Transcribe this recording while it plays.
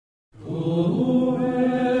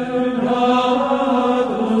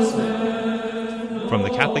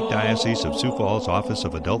Archdiocese of Sioux Falls Office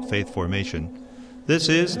of Adult Faith Formation, this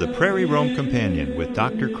is the Prairie Rome Companion with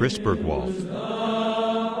Dr. Chris Burgwald.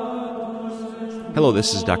 Hello,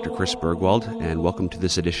 this is Dr. Chris Burgwald, and welcome to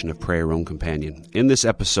this edition of Prairie Rome Companion. In this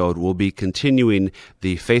episode, we'll be continuing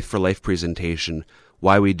the Faith for Life presentation,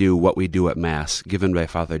 Why We Do What We Do at Mass, given by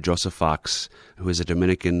Father Joseph Fox, who is a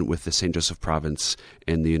Dominican with the St. Joseph Province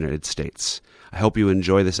in the United States. I hope you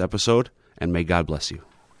enjoy this episode, and may God bless you.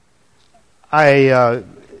 I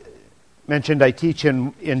mentioned I teach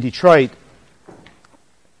in Detroit.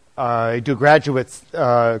 I do graduate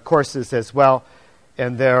courses as well,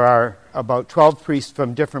 and there are about 12 priests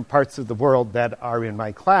from different parts of the world that are in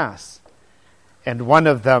my class. And one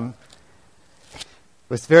of them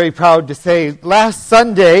was very proud to say, last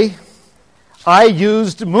Sunday, I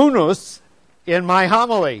used munus in my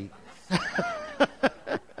homily.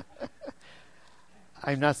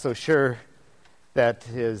 I'm not so sure that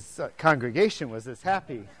his congregation was as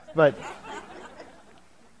happy, but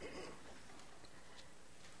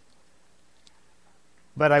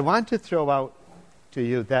I want to throw out to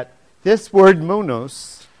you that this word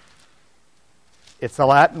munus, it's a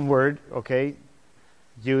Latin word, okay,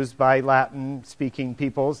 used by Latin-speaking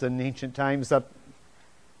peoples in ancient times.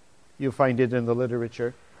 You find it in the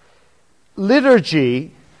literature.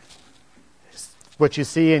 Liturgy, what you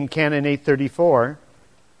see in Canon 834,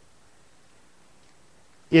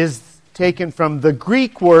 is taken from the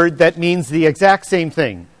Greek word that means the exact same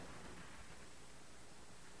thing.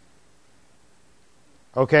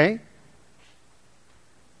 Okay?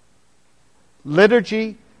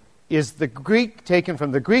 Liturgy is the Greek, taken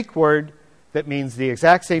from the Greek word that means the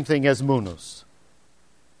exact same thing as munus.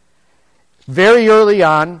 Very early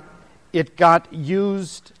on, it got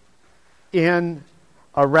used in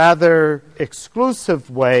a rather exclusive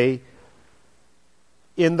way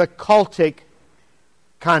in the cultic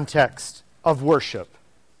context of worship.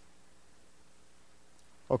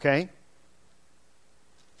 Okay?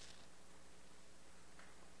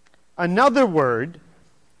 Another word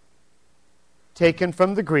taken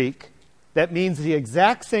from the Greek that means the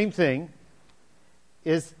exact same thing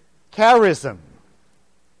is charism.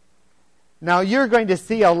 Now, you're going to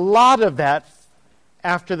see a lot of that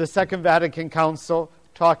after the Second Vatican Council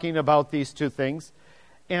talking about these two things.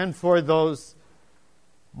 And for those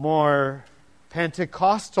more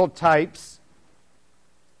Pentecostal types,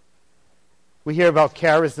 we hear about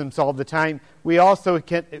charisms all the time. We also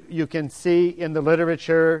you can see in the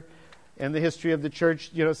literature and the history of the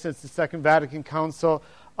church, since the Second Vatican Council,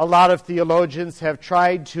 a lot of theologians have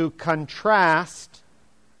tried to contrast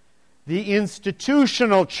the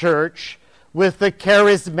institutional church with the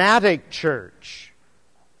charismatic church.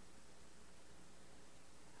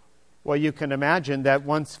 Well, you can imagine that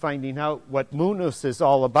once finding out what munus is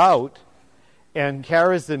all about, and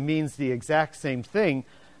charism means the exact same thing,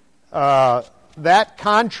 that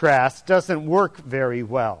contrast doesn't work very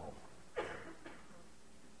well.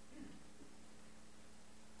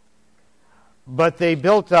 But they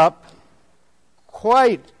built up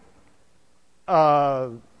quite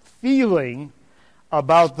a feeling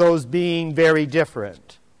about those being very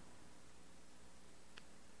different.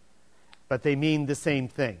 But they mean the same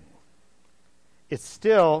thing. It's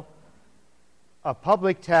still a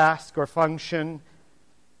public task or function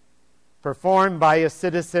performed by a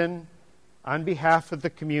citizen on behalf of the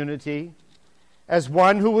community as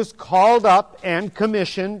one who was called up and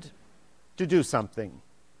commissioned to do something.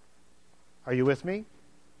 Are you with me?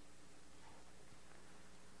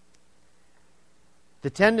 The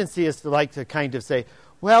tendency is to like to kind of say,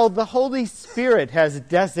 well, the Holy Spirit has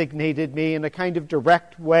designated me in a kind of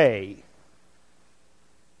direct way.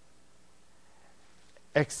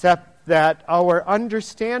 Except that our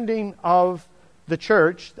understanding of the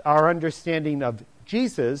church, our understanding of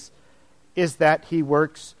Jesus, is that he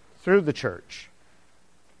works through the church.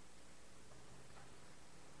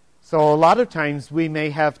 So a lot of times we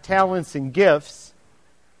may have talents and gifts,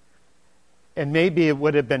 and maybe it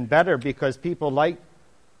would have been better because people like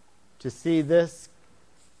to see this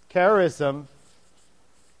charism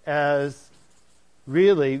as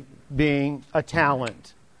really being a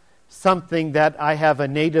talent, something that I have a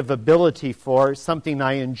native ability for, something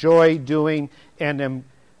I enjoy doing and am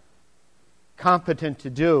competent to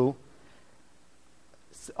do,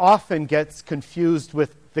 often gets confused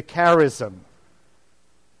with the charism.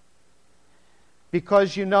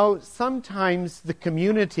 Because, sometimes the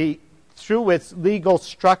community, through its legal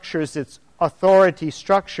structures, its authority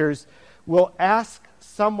structures, will ask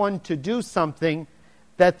someone to do something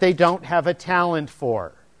that they don't have a talent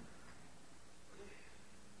for.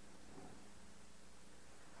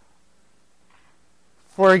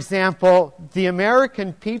 For example, the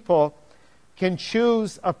American people can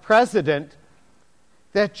choose a president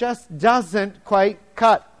that just doesn't quite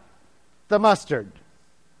cut the mustard,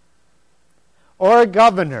 or a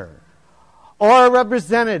governor, or a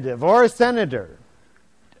representative, or a senator.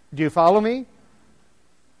 Do you follow me?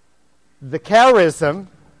 The charism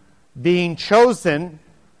being chosen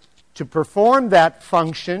to perform that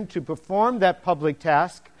function, to perform that public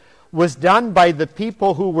task, was done by the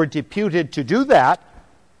people who were deputed to do that.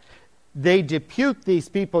 They depute these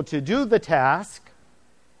people to do the task,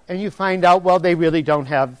 and you find out, well, they really don't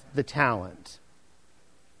have the talent.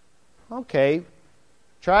 Okay,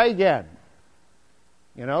 try again.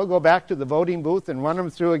 Go back to the voting booth and run them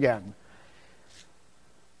through again.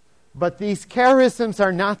 But these charisms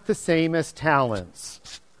are not the same as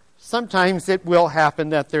talents. Sometimes it will happen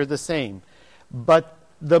that they're the same. But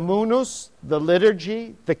the munus, the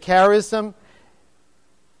liturgy, the charism,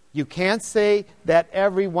 you can't say that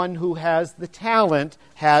everyone who has the talent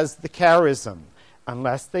has the charism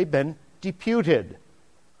unless they've been deputed.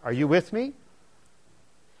 Are you with me?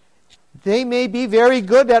 They may be very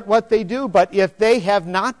good at what they do, but if they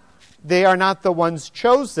are not the ones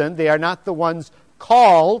chosen, they are not the ones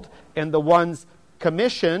called and the ones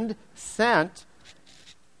commissioned, sent,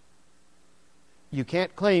 you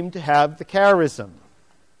can't claim to have the charism.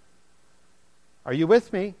 Are you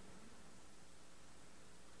with me?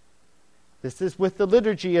 This is with the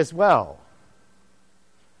liturgy as well.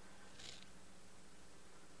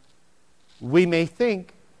 We may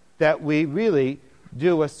think that we really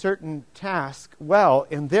do a certain task well,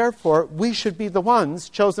 and therefore we should be the ones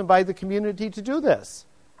chosen by the community to do this.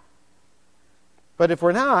 But if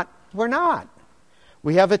we're not, we're not.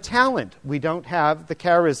 We have a talent. We don't have the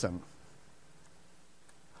charism.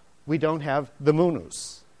 We don't have the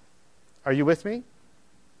munus. Are you with me?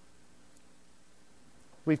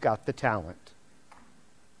 We've got the talent.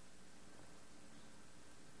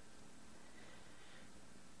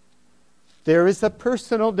 There is a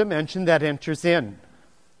personal dimension that enters in.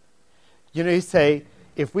 You say,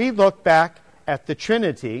 if we look back at the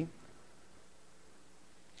Trinity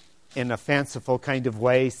in a fanciful kind of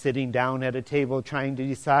way, sitting down at a table trying to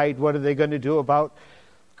decide what are they going to do about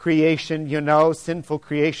creation, sinful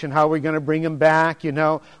creation, how are we going to bring them back,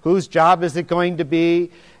 whose job is it going to be?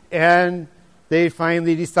 And they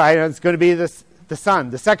finally decide it's going to be the Son,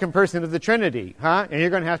 the second person of the Trinity, and you're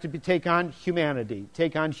going to have to take on humanity,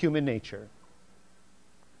 take on human nature.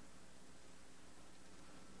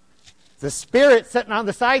 The Spirit sitting on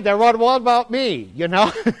the side there, what about me,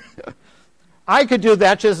 I could do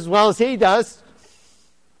that just as well as he does.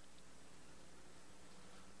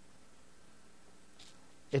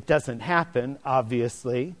 It doesn't happen,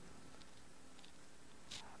 obviously.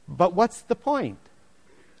 But what's the point?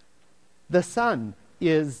 The Son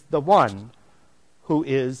is the one who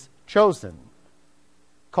is chosen,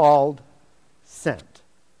 called, sent.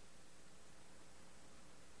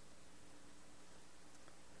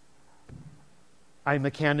 I'm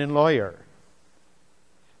a canon lawyer.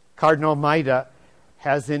 Cardinal Maida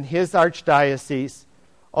has in his archdiocese,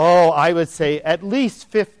 I would say at least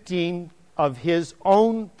 15 of his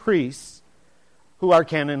own priests who are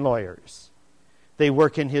canon lawyers. They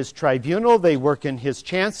work in his tribunal, they work in his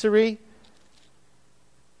chancery.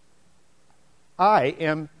 I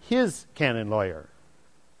am his canon lawyer.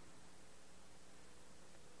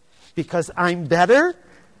 Because I'm better,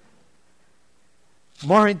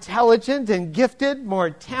 more intelligent and gifted, more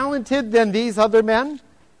talented than these other men?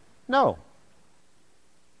 No.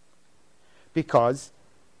 Because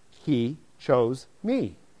he chose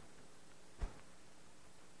me.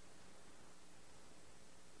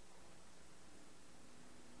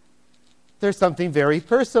 There's something very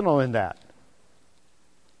personal in that.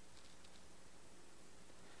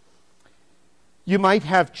 You might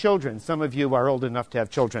have children. Some of you are old enough to have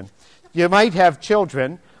children. You might have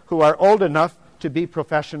children who are old enough to be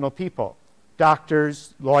professional people,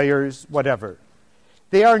 doctors, lawyers, whatever.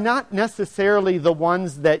 They are not necessarily the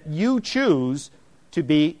ones that you choose to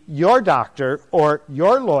be your doctor or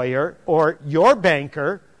your lawyer or your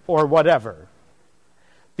banker or whatever,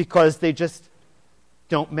 because they just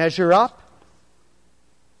don't measure up.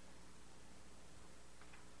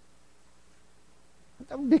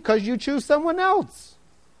 Because you choose someone else.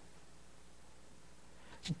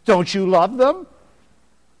 Don't you love them?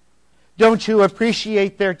 Don't you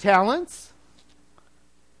appreciate their talents?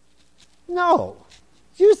 No.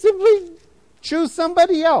 You simply choose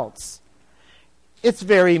somebody else. It's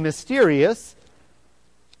very mysterious,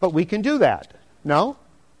 but we can do that. No?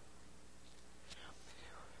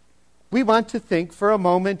 We want to think for a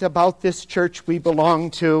moment about this church we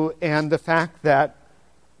belong to and the fact that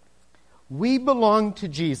we belong to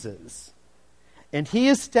Jesus. And he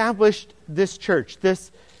established this church,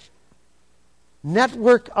 this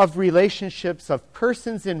network of relationships, of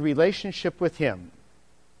persons in relationship with him.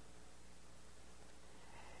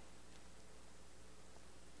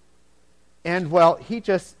 And, well, he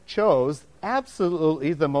just chose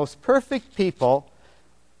absolutely the most perfect people,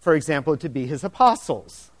 for example, to be his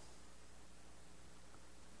apostles.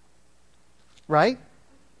 Right?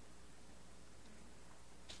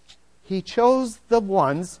 He chose the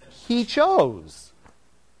ones he chose.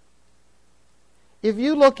 If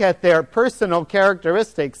you look at their personal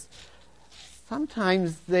characteristics,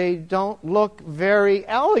 sometimes they don't look very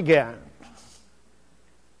elegant.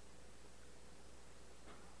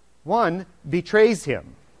 One betrays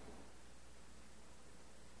him,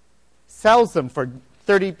 sells them for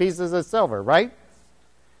 30 pieces of silver, right?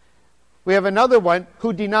 We have another one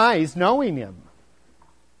who denies knowing him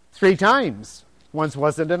 3 times. Once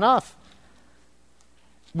wasn't enough.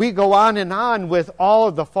 We go on with all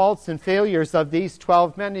of the faults and failures of these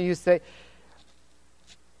 12 men, and you say,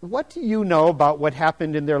 what do you know about what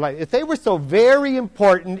happened in their life? If they were so very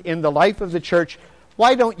important in the life of the church,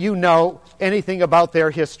 why don't you know anything about their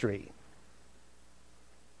history?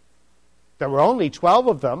 There were only 12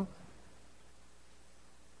 of them.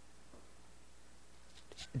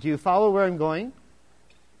 Do you follow where I'm going?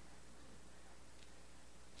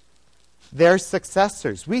 Their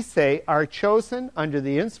successors, we say, are chosen under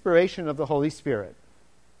the inspiration of the Holy Spirit.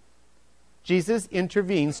 Jesus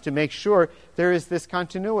intervenes to make sure there is this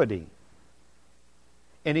continuity.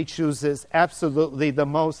 And he chooses absolutely the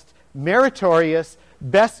most meritorious,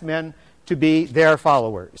 best men to be their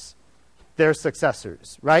followers, their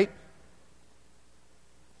successors, right?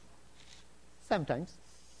 Sometimes.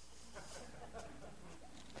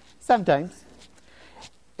 Sometimes.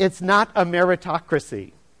 It's not a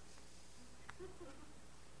meritocracy.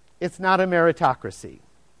 It's not a meritocracy.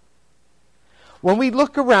 When we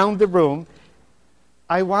look around the room,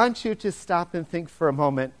 I want you to stop and think for a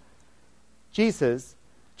moment. Jesus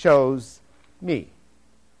chose me.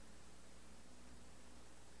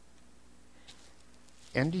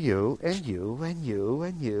 And you, and you, and you,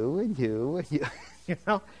 and you, and you, and you. You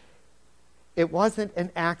know, it wasn't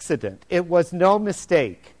an accident. It was no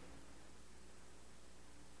mistake.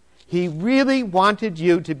 He really wanted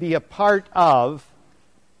you to be a part of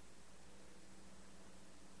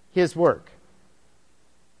his work.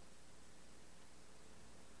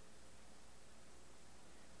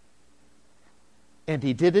 And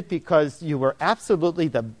he did it because you were absolutely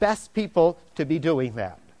the best people to be doing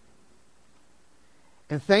that.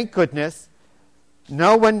 And thank goodness,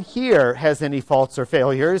 no one here has any faults or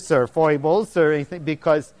failures or foibles or anything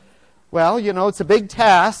because, well, you know, it's a big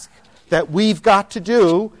task that we've got to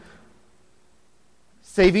do.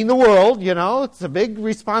 Saving the world, you know, it's a big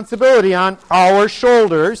responsibility on our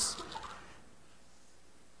shoulders.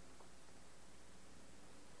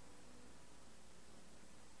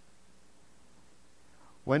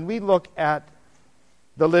 When we look at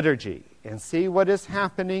the liturgy and see what is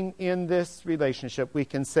happening in this relationship, we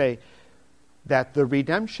can say that the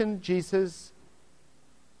redemption Jesus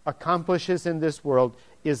accomplishes in this world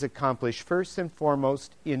is accomplished first and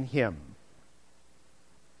foremost in him.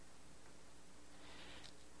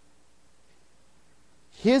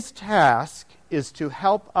 His task is to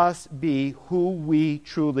help us be who we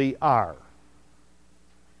truly are.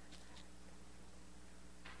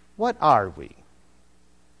 What are we?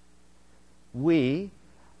 We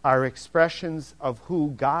are expressions of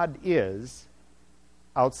who God is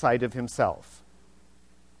outside of himself.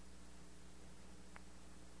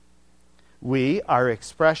 We are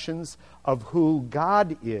expressions of who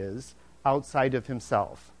God is outside of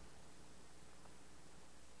himself.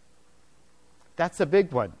 That's a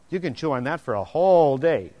big one. You can chew on that for a whole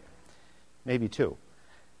day, maybe 2.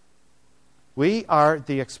 We are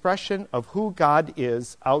the expression of who God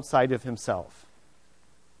is outside of himself.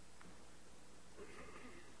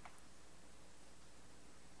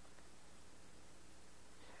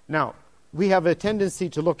 Now, we have a tendency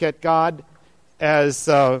to look at God as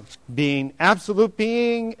being absolute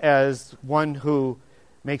being, as one who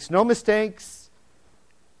makes no mistakes.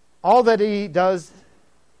 All that he does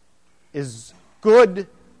is good,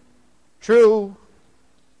 true,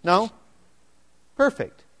 no,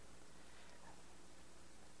 perfect.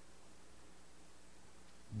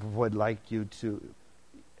 Would like to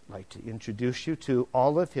introduce you to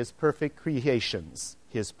all of his perfect creations,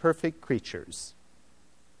 his perfect creatures.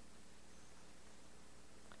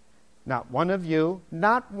 Not one of you,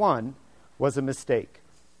 not one, was a mistake.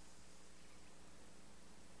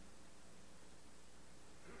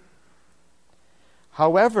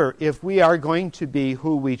 However, if we are going to be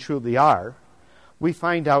who we truly are, we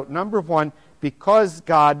find out, number one, because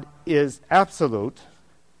God is absolute,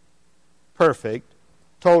 perfect,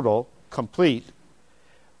 total, complete,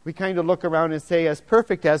 we kind of look around and say, as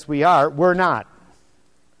perfect as we are, we're not.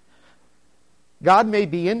 God may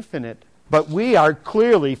be infinite, but we are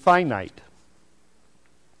clearly finite.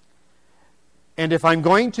 And if I'm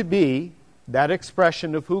going to be that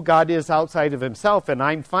expression of who God is outside of himself, and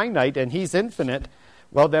I'm finite and he's infinite,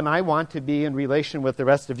 well, then I want to be in relation with the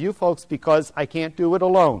rest of you folks because I can't do it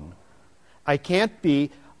alone. I can't be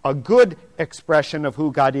a good expression of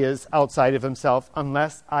who God is outside of himself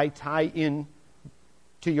unless I tie in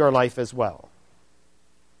to your life as well.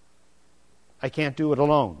 I can't do it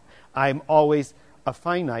alone. I'm always a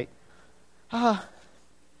finite,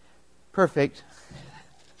 perfect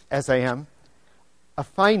as I am, a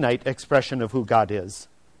finite expression of who God is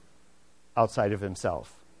outside of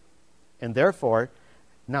himself. And therefore,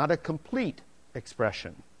 not a complete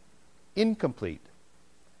expression. Incomplete.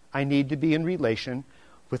 I need to be in relation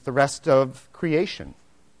with the rest of creation.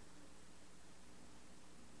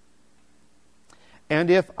 And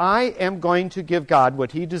if I am going to give God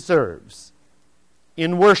what he deserves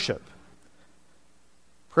in worship,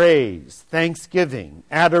 praise, thanksgiving,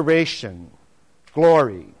 adoration,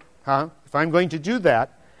 glory, if I'm going to do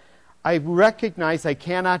that, I recognize I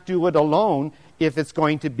cannot do it alone if it's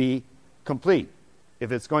going to be complete,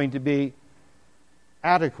 if it's going to be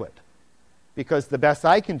adequate. Because the best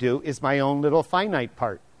I can do is my own little finite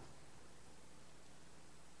part.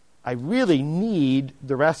 I really need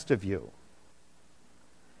the rest of you.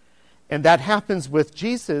 And that happens with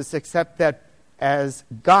Jesus, except that as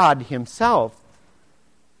God himself,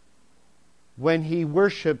 when he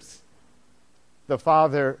worships the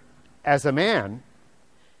Father as a man,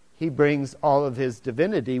 he brings all of his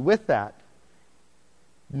divinity with that.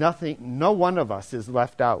 No one of us is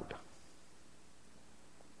left out.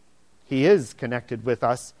 He is connected with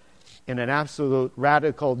us in an absolute,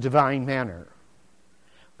 radical, divine manner.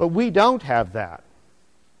 But we don't have that.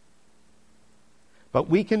 But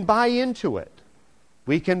we can buy into it.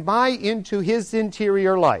 We can buy into his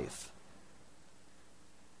interior life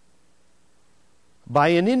by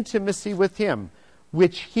an intimacy with him,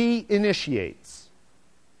 which he initiates.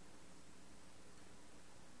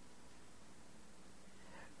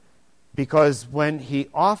 Because when he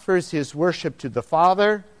offers his worship to the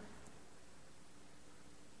Father,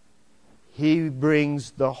 he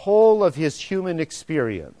brings the whole of his human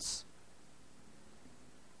experience.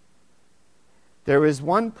 There is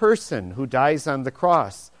one person who dies on the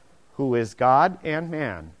cross who is God and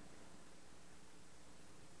man.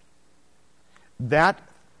 That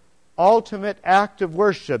ultimate act of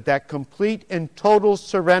worship, that complete and total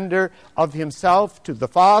surrender of himself to the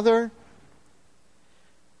Father,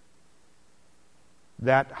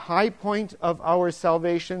 that high point of our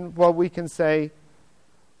salvation, well, we can say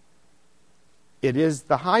it is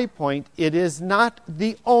the high point. It is not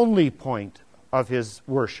the only point of his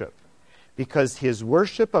worship, because his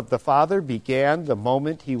worship of the Father began the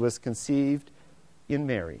moment he was conceived in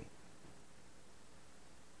Mary.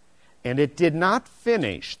 And it did not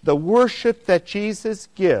finish. The worship that Jesus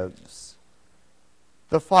gives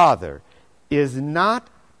the Father is not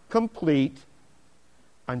complete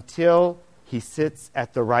until he sits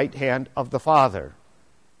at the right hand of the Father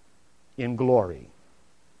in glory.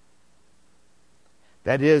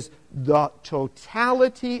 That is, the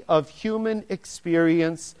totality of human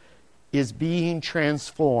experience is being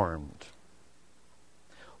transformed.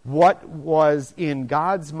 What was in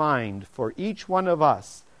God's mind for each one of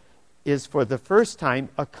us is for the first time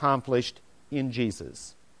accomplished in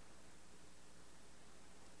Jesus.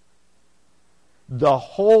 The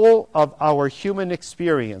whole of our human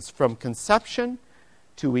experience, from conception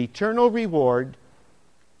to eternal reward,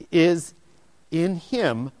 is in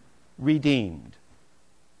him redeemed.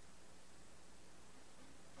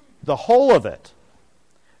 The whole of it.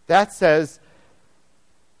 That says,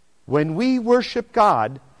 when we worship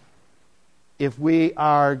God, if we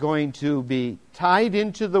are going to be tied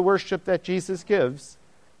into the worship that Jesus gives,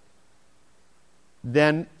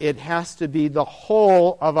 then it has to be the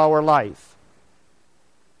whole of our life.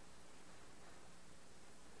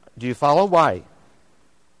 Do you follow? Why?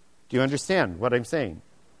 Do you understand what I'm saying?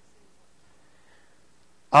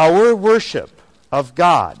 Our worship of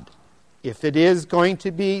God, if it is going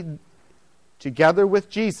to be together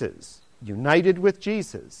with Jesus, united with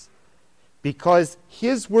Jesus, because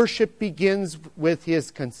his worship begins with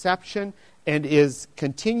his conception and is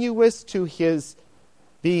continuous to his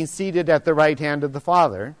being seated at the right hand of the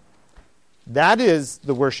Father, that is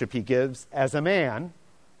the worship he gives as a man.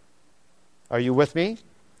 Are you with me?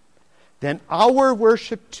 Then our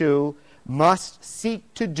worship too must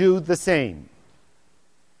seek to do the same.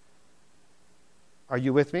 Are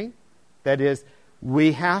you with me? That is,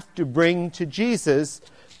 we have to bring to Jesus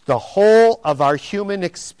the whole of our human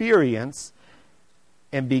experience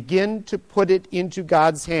and begin to put it into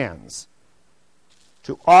God's hands,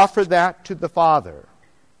 to offer that to the Father.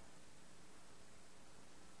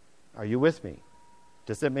 Are you with me?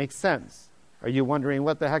 Does it make sense? Are you wondering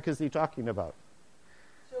what the heck is he talking about?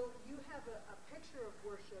 So you have a picture of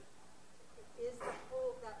worship is that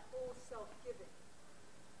whole self-giving.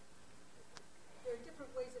 There are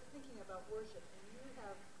different ways of thinking about worship, and you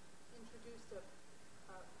have introduced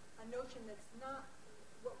a notion that's not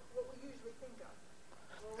what we usually think of.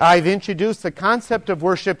 I've introduced the concept of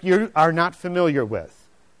worship you are not familiar with.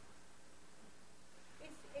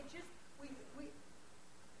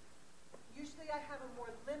 Usually I have a more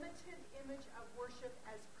limited image of worship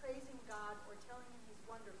as praising God or telling him he's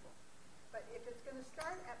wonderful. But if it's going to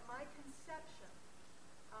start at my conception,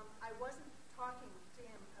 I wasn't talking to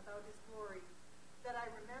him about his glory that I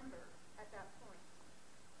remember at that point.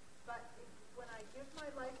 But when I give my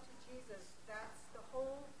life to Jesus, that's the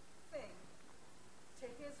whole thing, to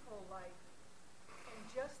his whole life. And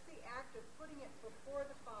just the act of putting it before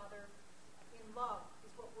the Father in love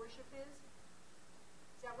is what worship is.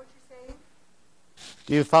 Is that what you're saying?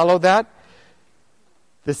 Do you follow that?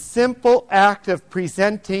 The simple act of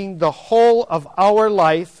presenting the whole of our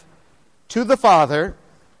life to the Father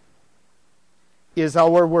is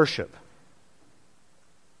our worship.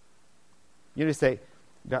 You just say,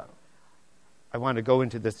 now, I want to go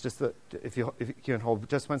into this, just if you can hold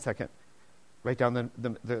just 1 second. Write down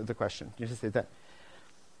the question. You just say that.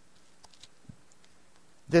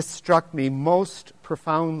 This struck me most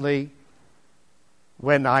profoundly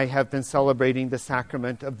when I have been celebrating the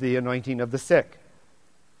sacrament of the anointing of the sick.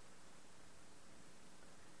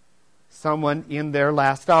 Someone in their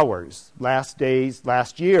last hours, last days,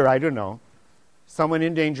 last year, I don't know, someone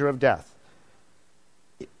in danger of death.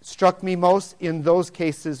 It struck me most in those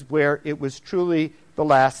cases where it was truly the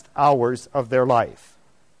last hours of their life.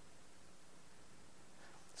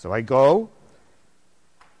 So I go,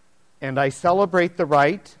 and I celebrate the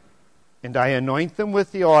rite, and I anoint them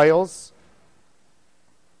with the oils.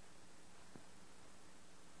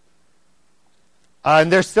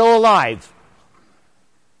 And they're still alive.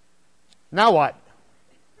 Now what?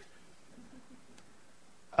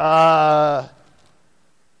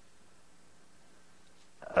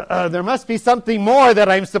 There must be something more that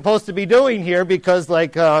I'm supposed to be doing here because,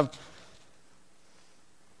 well,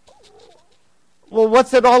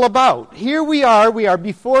 what's it all about? Here we are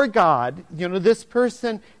before God. This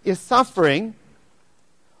person is suffering.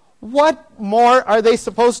 What more are they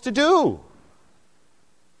supposed to do?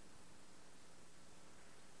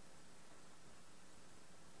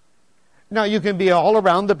 Now, you can be all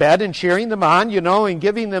around the bed and cheering them on, and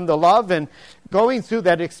giving them the love and going through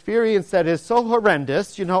that experience that is so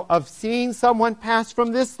horrendous, of seeing someone pass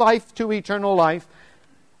from this life to eternal life.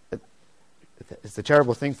 It's a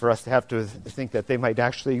terrible thing for us to have to think that they might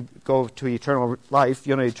actually go to eternal life,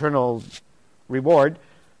 eternal reward,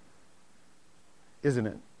 isn't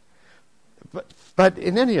it? But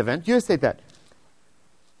in any event, you say that.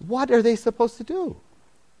 What are they supposed to do?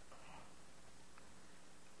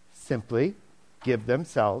 Simply give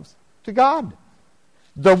themselves to God.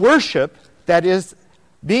 The worship that is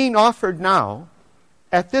being offered now,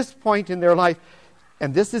 at this point in their life,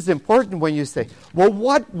 and this is important when you say, well,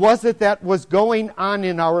 what was it that was going on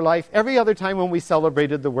in our life every other time when we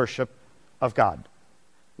celebrated the worship of God?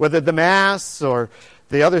 Whether the Mass or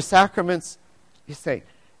the other sacraments, you say,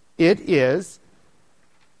 it is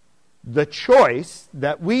the choice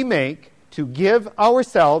that we make to give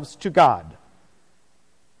ourselves to God.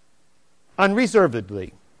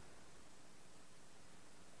 Unreservedly.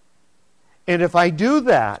 And if I do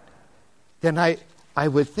that, then I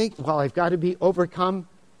would think, well, I've got to be overcome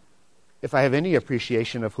if I have any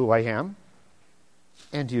appreciation of who I am.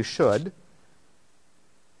 And you should,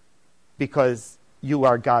 because you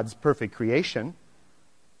are God's perfect creation.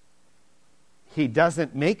 He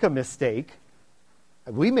doesn't make a mistake.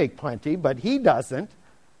 We make plenty, but he doesn't.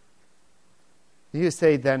 You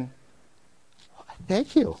say then,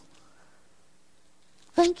 thank you.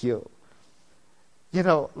 Thank you.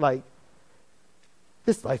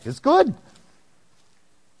 This life is good.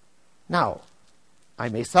 Now, I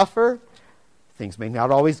may suffer. Things may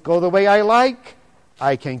not always go the way I like.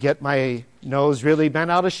 I can get my nose really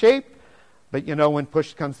bent out of shape. But when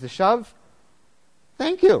push comes to shove,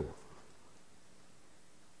 thank you.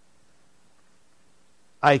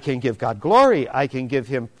 I can give God glory. I can give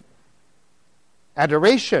him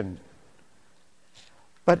adoration.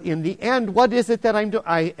 But in the end, what is it that I'm doing?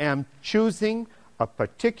 I am choosing a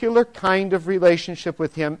particular kind of relationship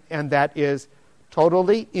with him, and that is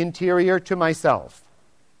totally interior to myself.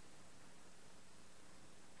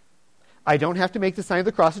 I don't have to make the sign of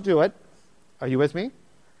the cross to do it. Are you with me?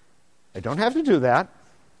 I don't have to do that.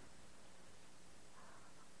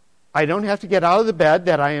 I don't have to get out of the bed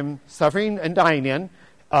that I am suffering and dying in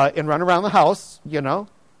and run around the house, you know.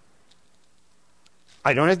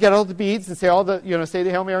 I don't have to get all the beads and say say the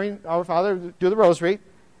Hail Mary, Our Father, do the rosary.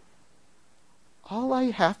 All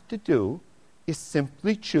I have to do is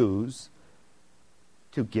simply choose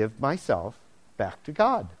to give myself back to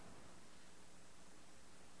God.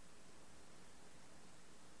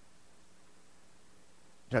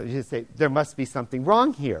 You say, there must be something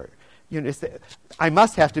wrong here. You say, I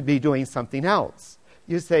must have to be doing something else.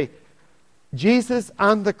 You say, Jesus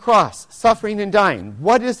on the cross, suffering and dying.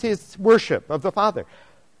 What is his worship of the Father?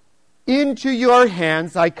 Into your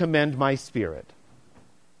hands I commend my spirit.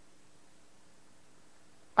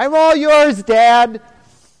 I'm all yours, Dad.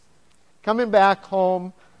 Coming back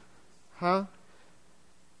home. Huh?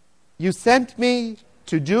 You sent me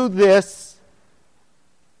to do this.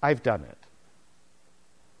 I've done it.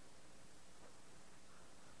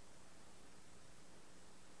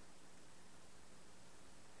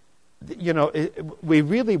 You know, we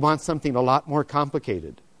really want something a lot more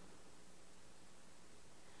complicated.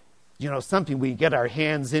 You know, something we get our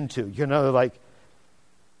hands into. You know, like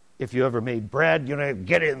if you ever made bread, you know,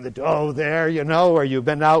 get in the dough there, you know, or you've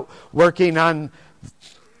been out working on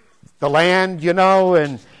the land, you know,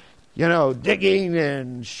 and, you know, digging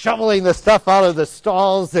and shoveling the stuff out of the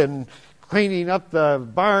stalls and cleaning up the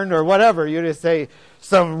barn or whatever. You just say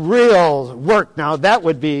some real work. Now, that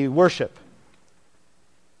would be worship.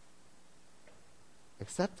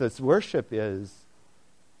 Except this worship is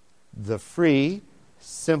the free,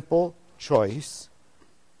 simple choice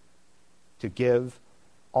to give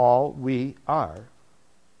all we are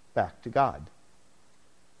back to God.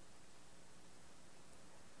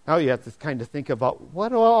 Now you have to kind of think about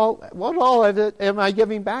what all of it am I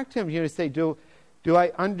giving back to him? You say, do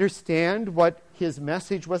I understand what his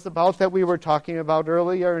message was about that we were talking about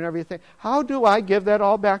earlier and everything? How do I give that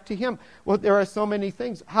all back to him? Well, there are so many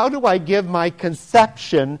things. How do I give my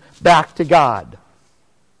conception back to God?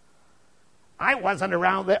 I wasn't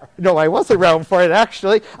around there. No, I was around for it,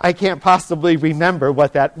 actually. I can't possibly remember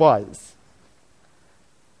what that was.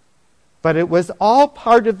 But it was all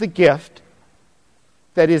part of the gift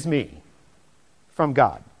that is me from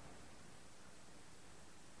God.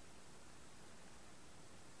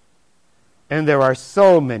 And there are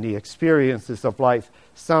so many experiences of life,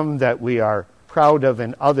 some that we are proud of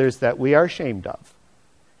and others that we are ashamed of.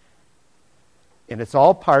 And it's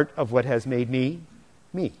all part of what has made me,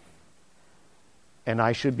 me. And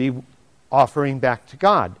I should be offering back to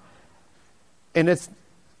God. And it's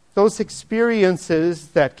those experiences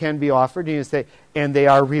that can be offered, and you say, and they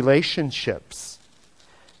are relationships.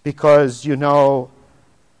 Because, you know,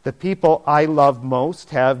 the people I love most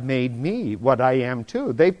have made me what I am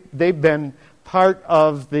too. They've been part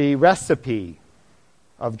of the recipe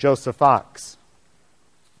of Joseph Fox.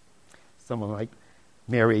 Someone like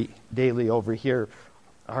Mary Daly over here,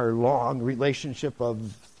 our long relationship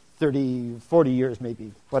of 30, 40 years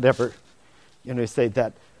maybe, whatever, you know, say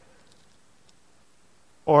that.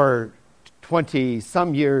 Or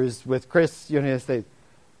 20-some years with Chris, you know, say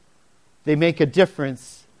they make a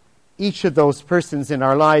difference. Each of those persons in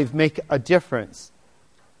our life make a difference.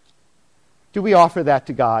 Do we offer that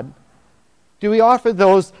to God? Do we offer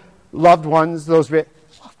those loved ones,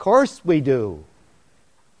 Of course we do.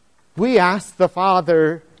 We ask the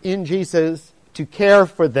Father in Jesus to care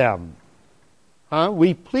for them.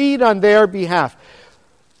 We plead on their behalf.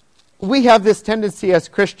 We have this tendency as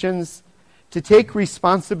Christians to take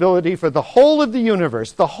responsibility for the whole of the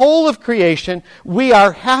universe, the whole of creation. We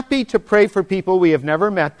are happy to pray for people we have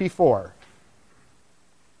never met before.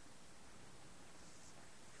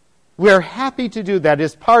 We're happy to do that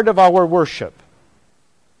as part of our worship.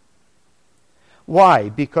 Why?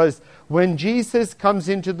 Because when Jesus comes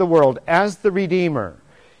into the world as the Redeemer,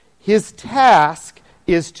 his task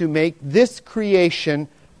is to make this creation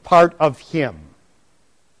part of him.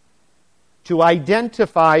 To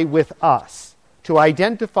identify with us, to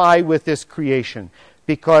identify with this creation.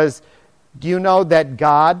 Because do you know that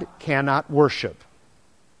God cannot worship?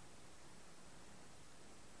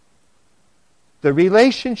 The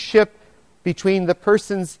relationship between the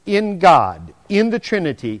persons in God, in the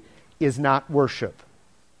Trinity, is not worship.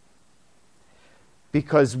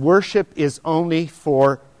 Because worship is only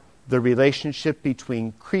for the relationship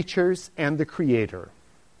between creatures and the Creator.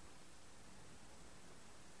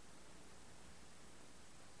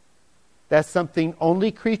 That's something only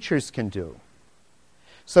creatures can do.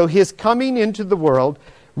 So his coming into the world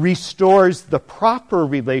restores the proper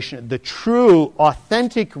relation, the true,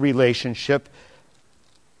 authentic relationship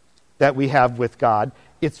that we have with God.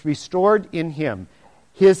 It's restored in Him.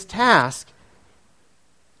 His task,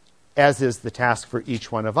 as is the task for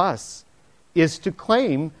each one of us, is to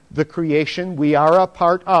claim the creation we are a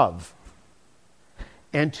part of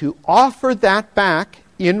and to offer that back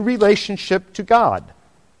in relationship to God.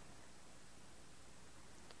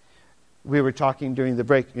 We were talking during the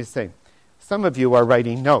break, you say, some of you are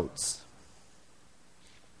writing notes.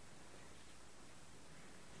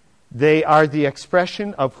 They are the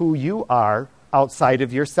expression of who you are outside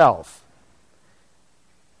of yourself.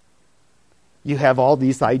 You have all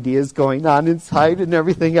these ideas going on inside and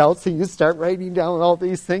everything else, and you start writing down all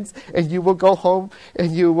these things, and you will go home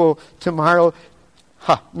and you will tomorrow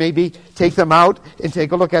maybe take them out and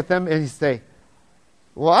take a look at them and you say,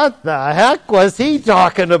 what the heck was he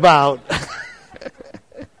talking about?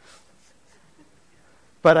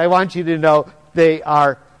 But I want you to know they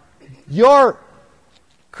are your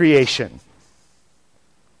creation.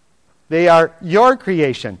 They are your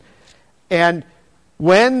creation. And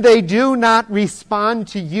when they do not respond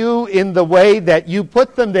to you in the way that you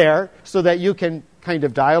put them there so that you can kind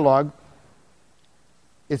of dialogue,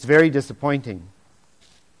 it's very disappointing.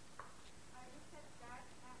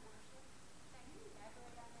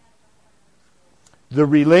 The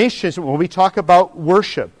relationship, when we talk about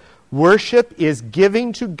worship, worship is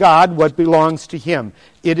giving to God what belongs to Him.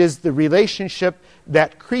 It is the relationship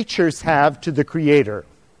that creatures have to the Creator.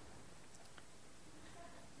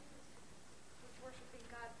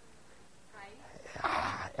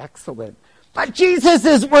 Excellent. But Jesus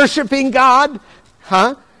is worshiping God.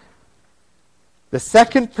 The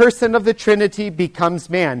second person of the Trinity becomes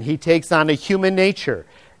man. He takes on a human nature.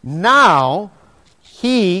 Now,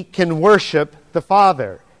 He can worship the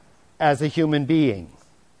Father as a human being.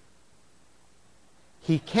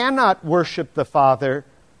 He cannot worship the Father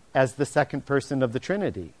as the second person of the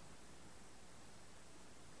Trinity.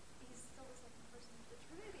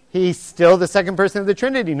 He's still the second person of the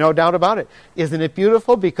Trinity, no doubt about it. Isn't it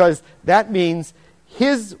beautiful? Because that means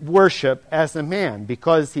His worship as a man,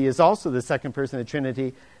 because He is also the second person of the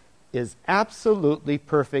Trinity, is absolutely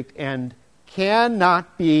perfect and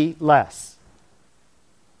cannot be less.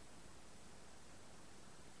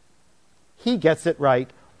 He gets it right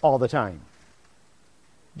all the time.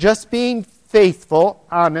 Just being faithful,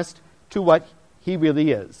 honest to what He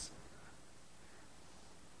really is.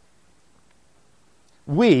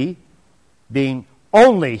 We, being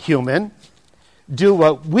only human, do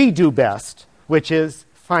what we do best, which is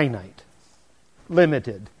finite,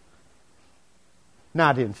 limited,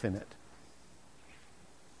 not infinite.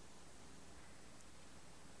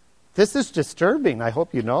 This is disturbing. I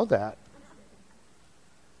hope you know that.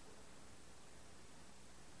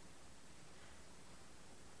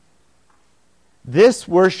 This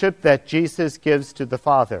worship that Jesus gives to the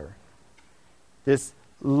Father, this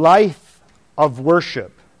life of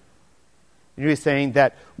worship, you're saying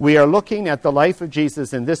that we are looking at the life of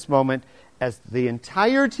Jesus in this moment as the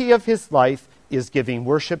entirety of His life is giving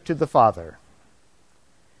worship to the Father.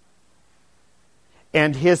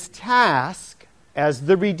 And His task as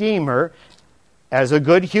the Redeemer, as a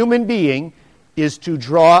good human being, is to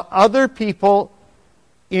draw other people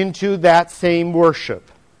into that same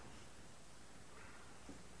worship.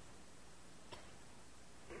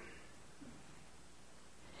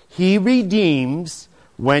 He redeems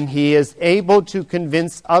when He is able to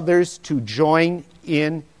convince others to join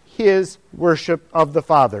in His worship of the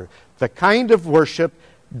Father, the kind of worship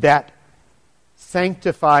that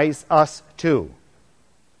sanctifies us too.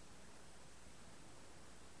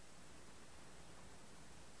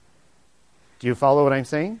 Do you follow what I'm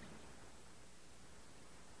saying?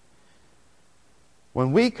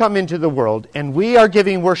 When we come into the world and we are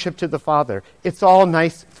giving worship to the Father, it's all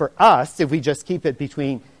nice for us if we just keep it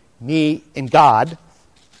between me and God,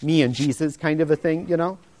 me and Jesus kind of a thing, you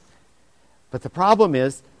know. But the problem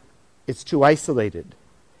is, it's too isolated.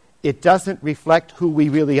 It doesn't reflect who we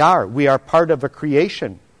really are. We are part of a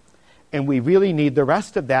creation. And we really need the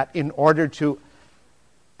rest of that in order to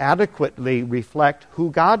adequately reflect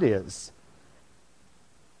who God is.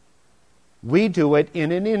 We do it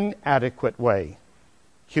in an inadequate way,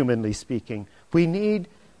 humanly speaking. We need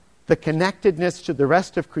the connectedness to the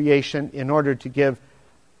rest of creation in order to give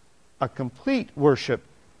a complete worship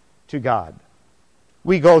to God.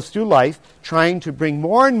 We go through life trying to bring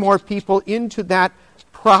more and more people into that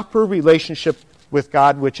proper relationship with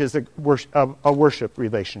God, which is a worship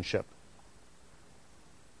relationship.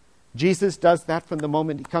 Jesus does that from the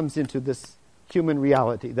moment He comes into this human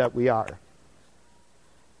reality that we are.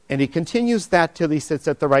 And He continues that till He sits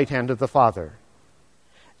at the right hand of the Father.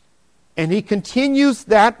 And he continues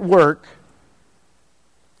that work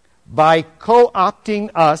by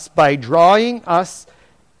co-opting us, by drawing us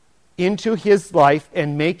into his life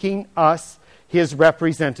and making us his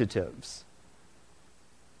representatives.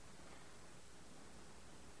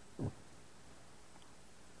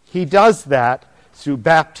 He does that through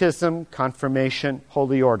baptism, confirmation,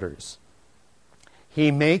 holy orders.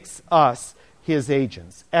 He makes us his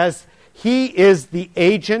agents. As he is the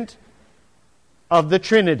agent of the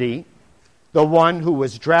Trinity, the one who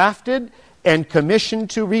was drafted and commissioned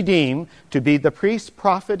to redeem, to be the priest,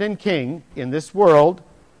 prophet, and king in this world,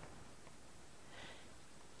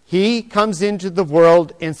 he comes into the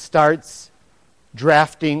world and starts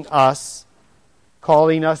drafting us,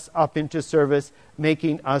 calling us up into service,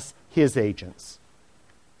 making us his agents.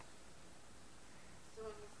 So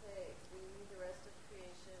when you say we need the rest of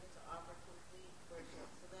creation to offer complete worship,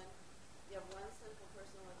 so then you have one sinful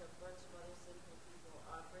person with a bunch of other sinful people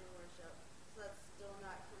offering worship, so that's still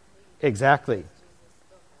not complete. Exactly.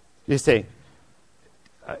 You say,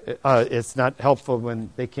 it's not helpful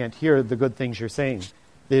when they can't hear the good things you're saying.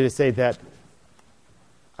 They say that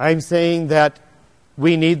I'm saying that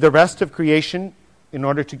we need the rest of creation in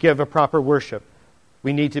order to give a proper worship.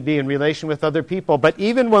 We need to be in relation with other people. But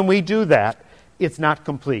even when we do that, it's not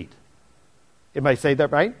complete. Am I saying that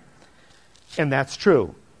right? And that's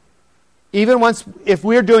true. Even once, if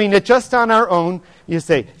we're doing it just on our own, you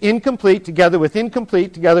say incomplete together with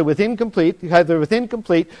incomplete, together with incomplete, together with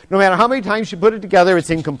incomplete. No matter how many times you put it together, it's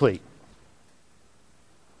incomplete.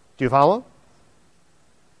 Do you follow?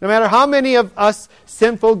 No matter how many of us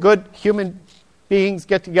sinful, good human beings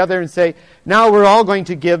get together and say, now we're all going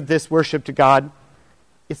to give this worship to God,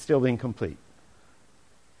 it's still incomplete.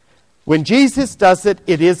 When Jesus does it,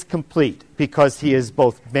 it is complete because he is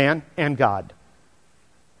both man and God.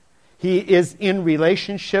 He is in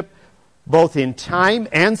relationship both in time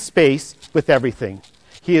and space with everything.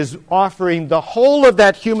 He is offering the whole of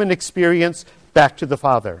that human experience back to the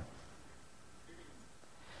Father.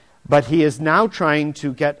 But he is now trying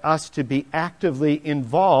to get us to be actively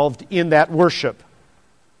involved in that worship.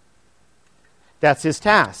 That's his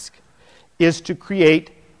task, is to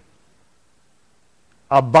create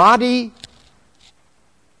a body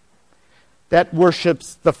that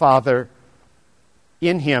worships the Father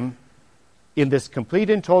in him in this complete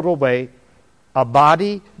and total way, a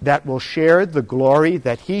body that will share the glory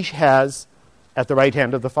that he has at the right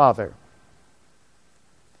hand of the Father.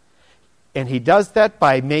 And he does that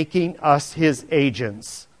by making us his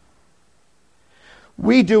agents.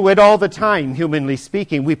 We do it all the time, humanly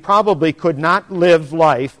speaking. We probably could not live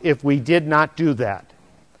life if we did not do that.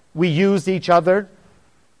 We use each other.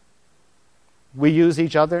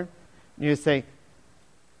 You say,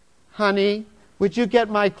 honey, would you get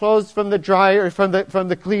my clothes from the dryer, from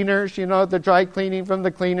the cleaners, the dry cleaning from the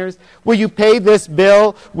cleaners? Will you pay this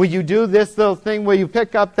bill? Will you do this little thing? Will you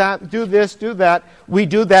pick up that? Do this, do that. We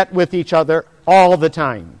do that with each other all the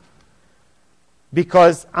time.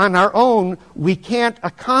 Because on our own, we can't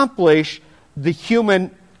accomplish the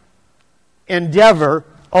human endeavor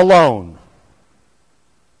alone.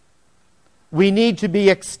 We need to be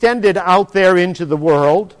extended out there into the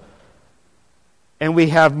world. And we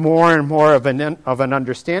have more and more of an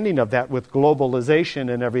understanding of that with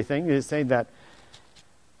globalization and everything. It is saying that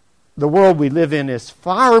the world we live in is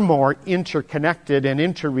far more interconnected and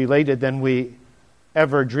interrelated than we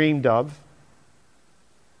ever dreamed of.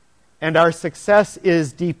 And our success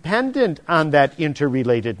is dependent on that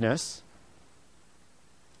interrelatedness.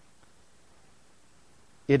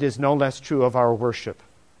 It is no less true of our worship.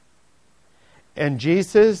 And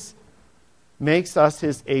Jesus makes us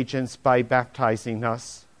his agents by baptizing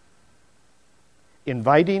us,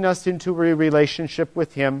 inviting us into a relationship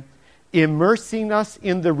with him, immersing us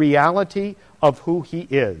in the reality of who he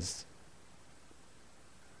is.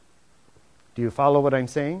 Do you follow what I'm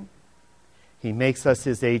saying? He makes us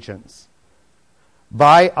his agents.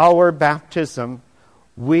 By our baptism,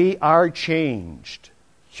 we are changed,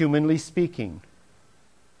 humanly speaking.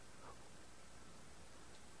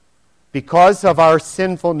 Because of our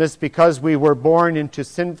sinfulness, because we were born into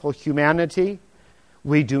sinful humanity,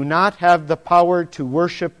 we do not have the power to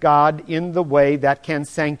worship God in the way that can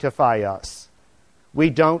sanctify us. We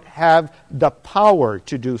don't have the power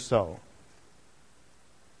to do so.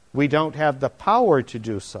 We don't have the power to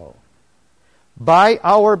do so. By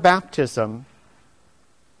our baptism,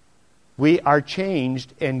 we are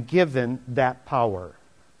changed and given that power.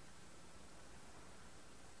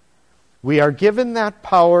 We are given that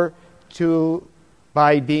power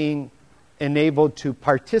by being enabled to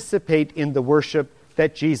participate in the worship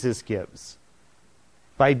that Jesus gives,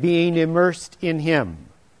 by being immersed in him.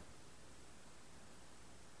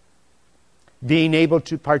 being able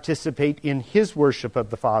to participate in his worship of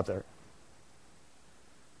the Father.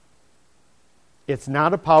 It's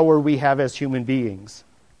not a power we have as human beings.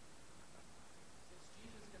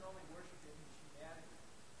 Jesus can only worship in his humanity.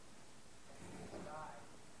 And he has died.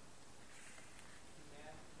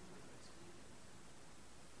 Humanity,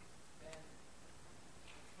 then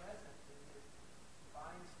present in his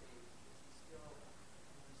divine state,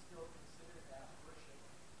 is he still considered that worship?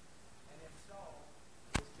 And if so,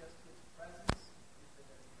 is just his presence, is it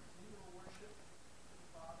a continual worship to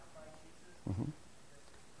the Father by Jesus? Mm-hmm.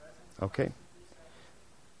 Okay.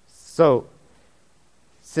 So,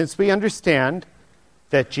 since we understand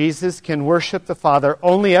that Jesus can worship the Father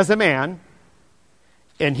only as a man,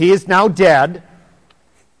 and he is now dead,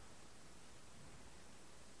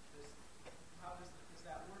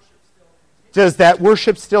 does that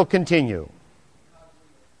worship still continue?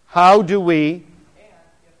 How do we? And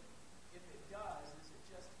if it does, is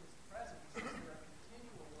it just his presence? Is there a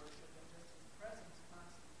continual worship and just his presence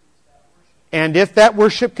constitutes that worship? And if that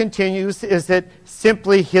worship continues, is it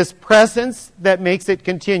simply his presence that makes it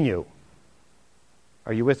continue?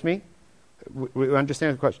 Are you with me? We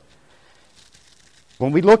understand the question.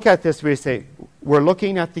 When we look at this, we say, we're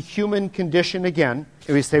looking at the human condition again.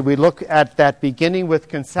 And we say we look at that beginning with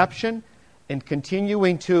conception and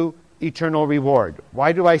continuing to eternal reward.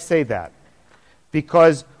 Why do I say that?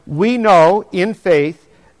 Because we know in faith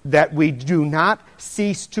that we do not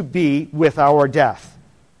cease to be with our death.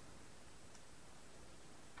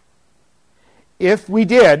 If we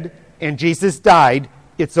did, and Jesus died,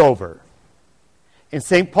 it's over. And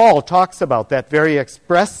St. Paul talks about that very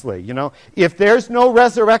expressly. You know, if there's no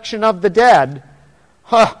resurrection of the dead,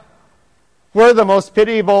 we're the most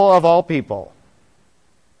pitiable of all people.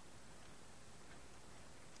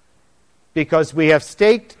 Because we have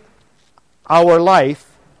staked our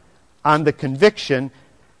life on the conviction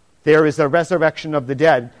there is a resurrection of the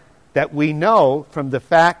dead that we know from the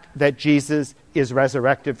fact that Jesus is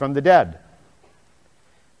resurrected from the dead.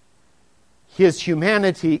 His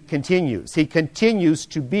humanity continues. He continues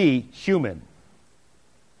to be human.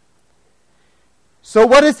 So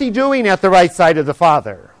what is he doing at the right side of the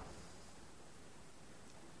Father?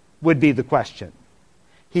 Would be the question.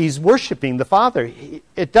 He's worshiping the Father.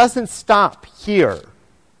 It doesn't stop here.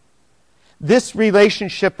 This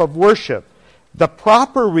relationship of worship, the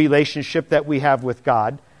proper relationship that we have with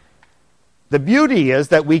God, the beauty is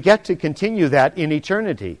that we get to continue that in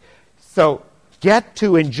eternity. So get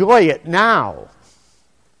to enjoy it now.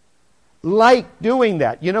 Like doing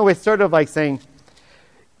that. You know, it's sort of like saying,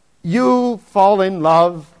 you fall in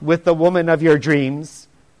love with the woman of your dreams,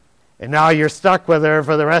 and now you're stuck with her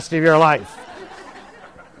for the rest of your life.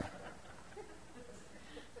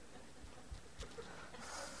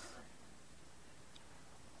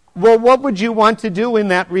 Well, what would you want to do in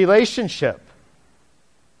that relationship?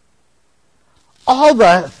 All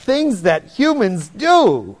the things that humans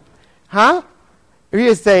do. Huh? Or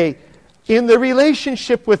you say, in the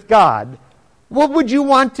relationship with God, what would you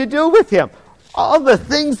want to do with him? All the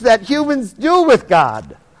things that humans do with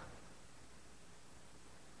God.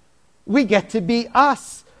 We get to be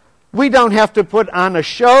us. We don't have to put on a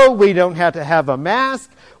show. We don't have to have a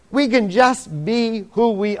mask. We can just be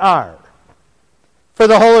who we are for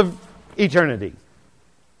the whole of eternity.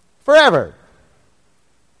 Forever.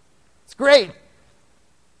 It's great.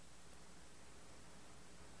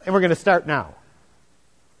 And we're going to start now.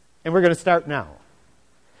 And we're going to start now.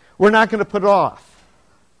 We're not going to put it off.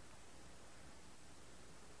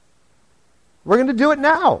 We're going to do it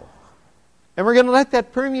now. And we're going to let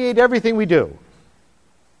that permeate everything we do.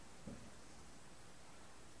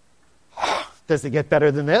 Does it get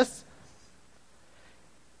better than this?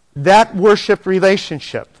 That worship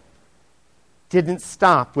relationship didn't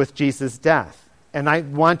stop with Jesus' death. And I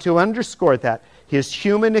want to underscore that. His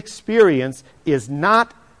human experience is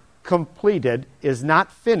not completed, is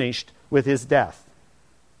not finished with his death.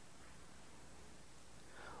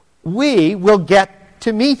 We will get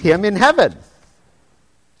to meet him in heaven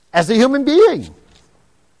as a human being.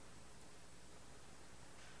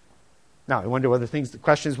 Now, I wonder what the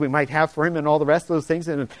questions we might have for him and all the rest of those things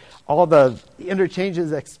and all the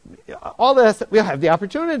interchanges, all this, we'll have the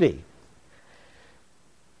opportunity.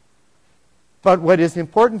 But what is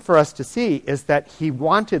important for us to see is that he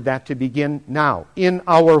wanted that to begin now, in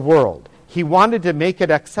our world. He wanted to make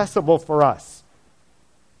it accessible for us.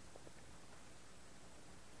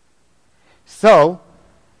 So,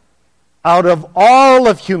 out of all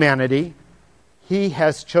of humanity, he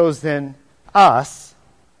has chosen us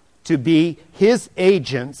to be his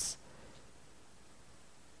agents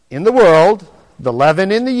in the world, the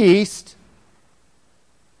leaven in the yeast,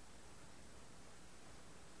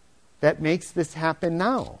 that makes this happen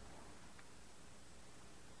now?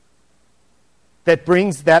 That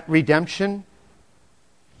brings that redemption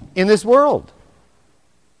in this world?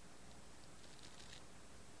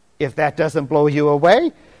 If that doesn't blow you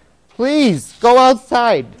away, please go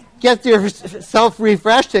outside, get yourself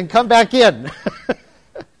refreshed, and come back in.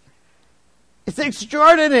 It's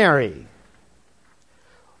extraordinary.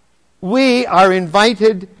 We are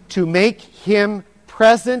invited to make him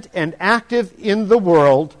present and active in the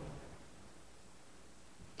world,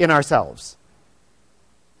 in ourselves.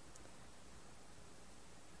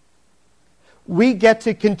 We get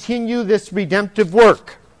to continue this redemptive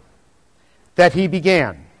work that he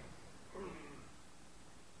began.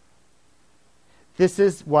 This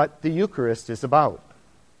is what the Eucharist is about.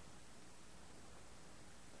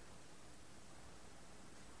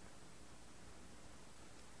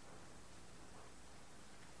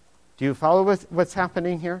 Do you follow what's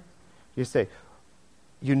happening here? You say,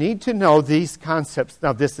 you need to know these concepts.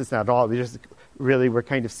 Now, this is not all. We're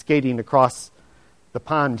kind of skating across the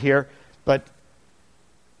pond here. But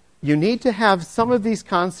you need to have some of these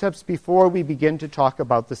concepts before we begin to talk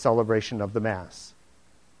about the celebration of the Mass.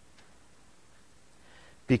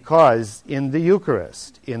 Because in the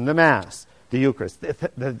Eucharist, in the Mass, the Eucharist,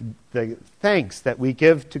 the thanks that we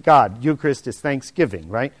give to God, Eucharist is thanksgiving,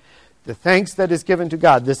 right? The thanks that is given to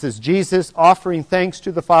God. This is Jesus offering thanks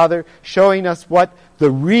to the Father, showing us what the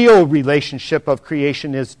real relationship of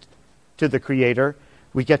creation is to the Creator.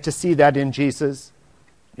 We get to see that in Jesus.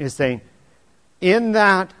 He's saying, in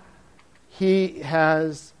that, he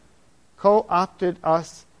has co-opted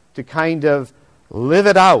us to kind of live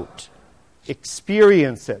it out,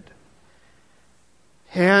 experience it.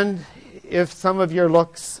 And if some of your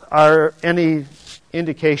looks are any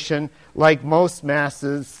indication, like most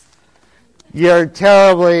Masses, you're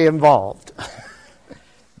terribly involved.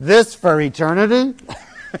 This for eternity?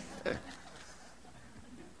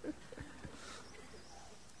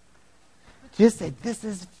 Just say,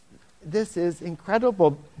 this is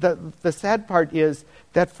incredible. The sad part is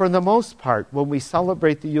that for the most part, when we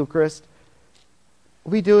celebrate the Eucharist,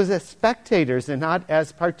 we do it as spectators and not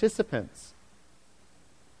as participants.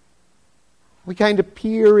 We kind of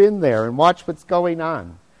peer in there and watch what's going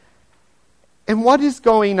on. And what is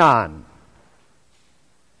going on?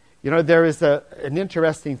 You know, there is an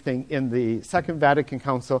interesting thing in the Second Vatican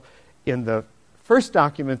Council, in the first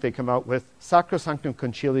document they come out with, Sacrosanctum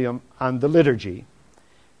Concilium on the liturgy.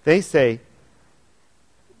 They say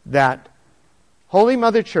that Holy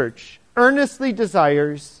Mother Church earnestly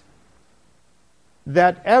desires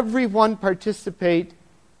that everyone participate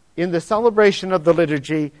in the celebration of the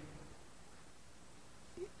liturgy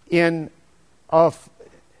in a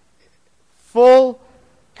full,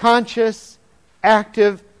 conscious,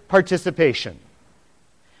 active participation,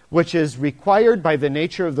 which is required by the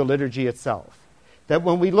nature of the liturgy itself. That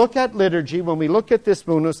when we look at liturgy, when we look at this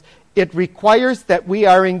munus, it requires that we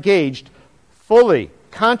are engaged fully,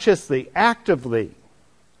 consciously, actively.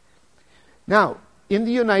 Now, in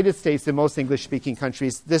the United States, in most English-speaking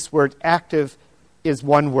countries, this word active is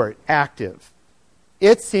one word, active.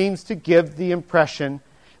 It seems to give the impression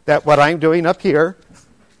that what I'm doing up here,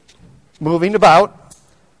 moving about,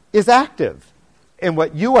 is active. And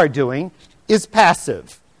what you are doing is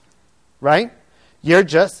passive, right? You're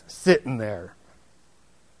just sitting there.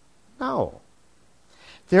 No.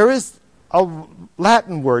 There is a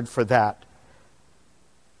Latin word for that.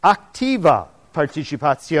 Activa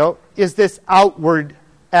participatio is this outward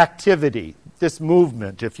activity, this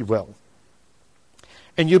movement, if you will.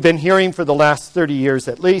 And you've been hearing for the last 30 years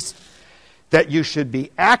at least that you should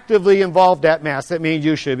be actively involved at Mass. That means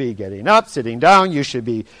you should be getting up, sitting down, you should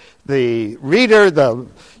be the reader,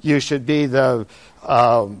 you should be the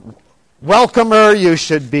welcomer, you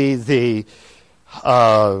should be the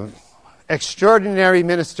extraordinary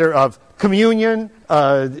minister of communion,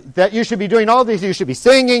 that you should be doing all these, you should be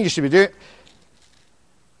singing, you should be doing...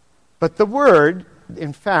 But the word,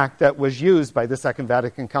 in fact, that was used by the Second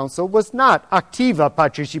Vatican Council was not activa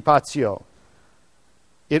participatio.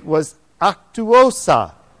 It was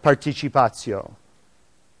actuosa participatio.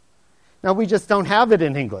 Now, we just don't have it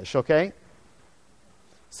in English, okay?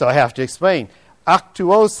 So I have to explain.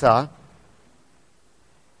 Actuosa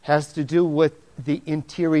has to do with the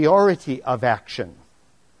interiority of action.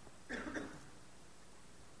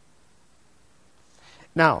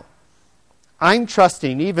 Now, I'm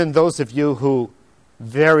trusting even those of you who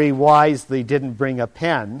very wisely didn't bring a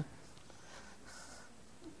pen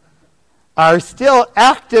are still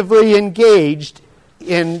actively engaged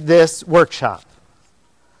in this workshop.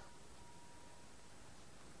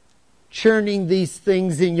 Churning these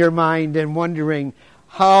things in your mind and wondering,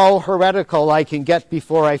 how heretical I can get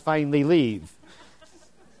before I finally leave.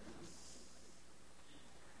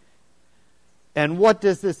 And what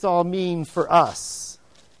does this all mean for us?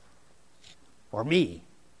 Or me,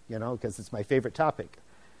 because it's my favorite topic.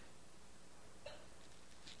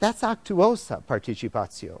 That's actuosa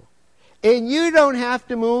participatio. And you don't have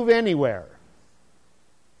to move anywhere.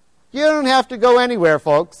 You don't have to go anywhere,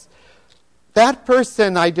 folks. That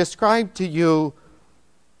person I described to you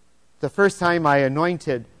the first time I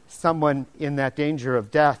anointed someone in that danger of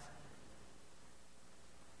death,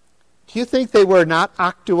 do you think they were not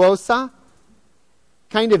actuosa?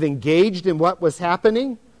 Kind of engaged in what was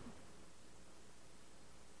happening?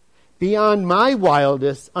 Beyond my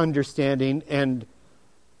wildest understanding and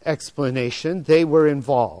explanation, they were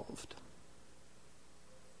involved.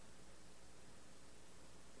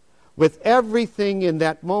 With everything in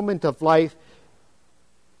that moment of life,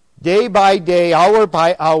 day by day, hour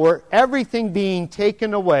by hour, everything being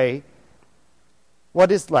taken away,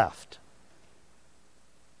 what is left?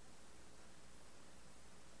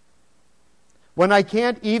 When I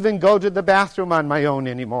can't even go to the bathroom on my own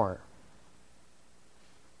anymore.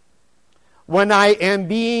 When I am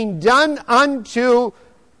being done unto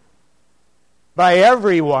by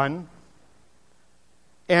everyone,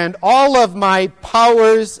 and all of my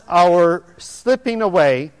powers are slipping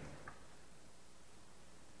away,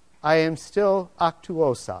 I am still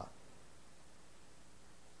actuosa.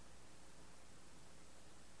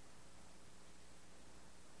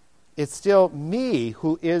 It's still me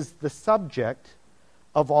who is the subject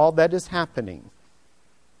of all that is happening.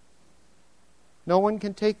 No one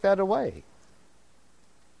can take that away.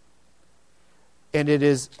 And it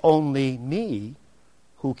is only me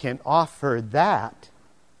who can offer that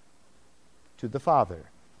to the Father.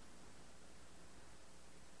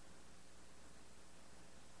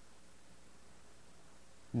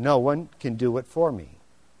 No one can do it for me.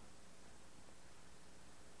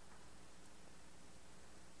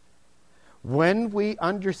 When we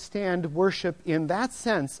understand worship in that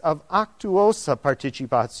sense of actuosa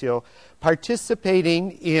participatio,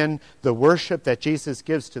 participating in the worship that Jesus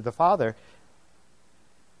gives to the Father,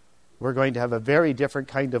 we're going to have a very different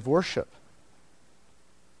kind of worship.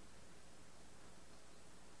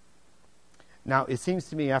 Now, it seems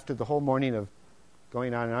to me after the whole morning of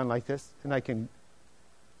going on and on like this, and I can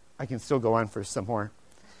still go on for some more.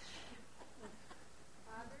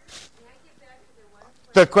 Father, may I get back to the one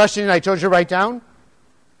question? The question I told you to write down?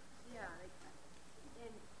 Yeah,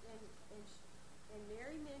 and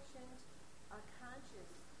Mary mentioned a conscious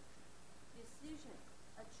decision,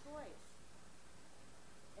 a choice.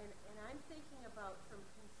 And I'm thinking about from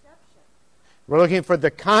conception. We're looking for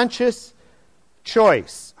the conscious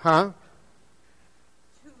choice, huh?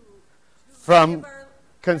 To From give our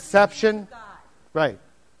conception, everything to God. right.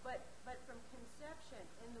 But from conception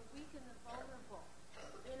and the weak and the vulnerable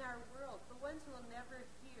in our world, the ones who will never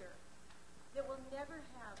hear, that will never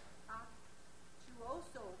have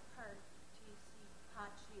actuoso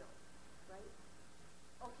participatio, right?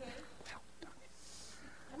 Okay?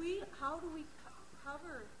 How do we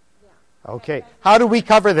cover them? Okay. How do we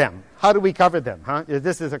cover them? How do we cover them? Huh?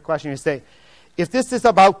 This is a question you say. If this is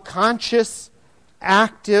about conscious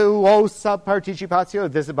actuosa participatio,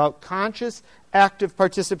 if this is about conscious active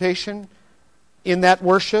participation in that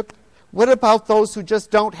worship, what about those who just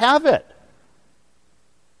don't have it?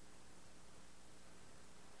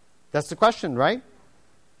 That's the question, right?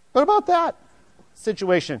 What about that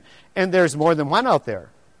situation? And there's more than one out there.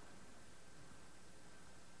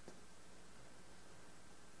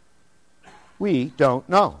 We don't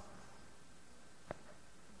know.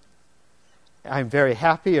 I'm very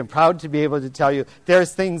happy and proud to be able to tell you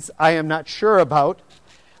there's things I am not sure about,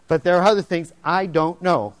 but there are other things I don't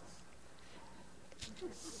know.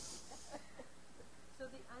 So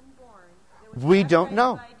the unborn, they were We don't satisfied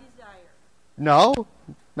know. by desire.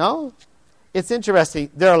 No. It's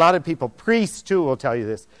interesting. There are a lot of people, priests too will tell you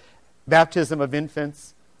this. Baptism of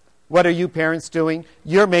infants. What are you parents doing?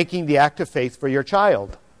 You're making the act of faith for your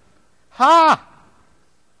child. Ha!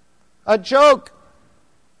 A joke.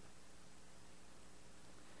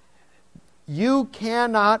 You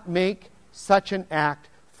cannot make such an act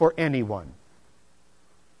for anyone.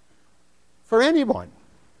 For anyone.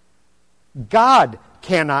 God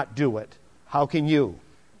cannot do it. How can you?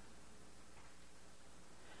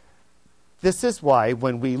 This is why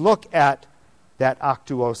when we look at that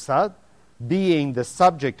actuosa being the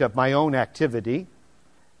subject of my own activity,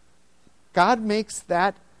 God makes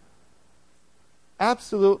that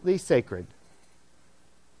absolutely sacred.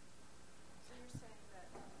 So you're saying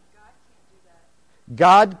that God can't do that.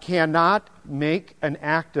 God cannot make an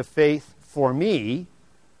act of faith for me,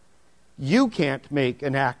 You can't make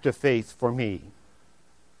an act of faith for me.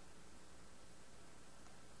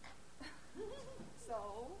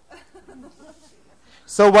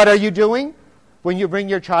 So what are you doing when you bring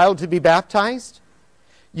your child to be baptized?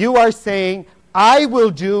 You are saying, I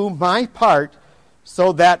will do my part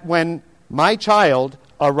so that when my child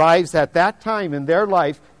arrives at that time in their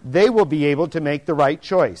life, they will be able to make the right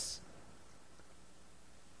choice.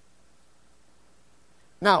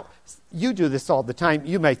 Now, you do this all the time.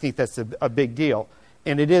 You might think that's a big deal,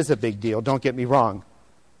 and it is a big deal, don't get me wrong.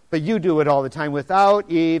 But you do it all the time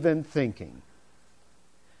without even thinking.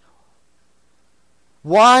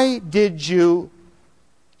 Why did you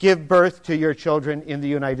give birth to your children in the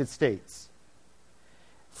United States?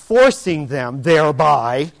 Forcing them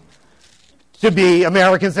thereby to be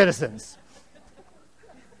American citizens.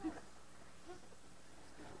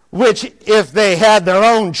 Which, if they had their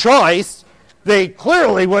own choice, they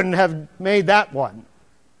clearly wouldn't have made that one.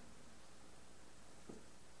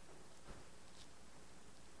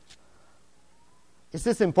 Is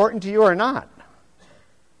this important to you or not?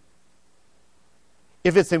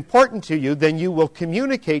 If it's important to you, then you will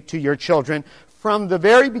communicate to your children from the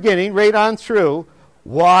very beginning, right on through,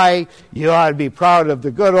 why you ought to be proud of the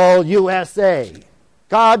good old USA.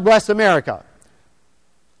 God bless America.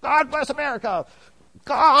 God bless America.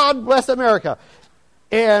 God bless America.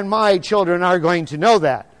 And my children are going to know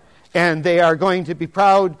that. And they are going to be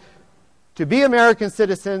proud to be American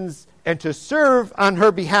citizens and to serve on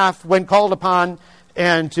her behalf when called upon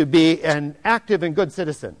and to be an active and good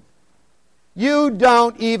citizen. You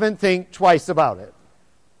don't even think twice about it.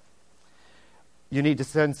 You need to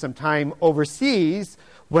spend some time overseas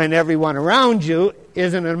when everyone around you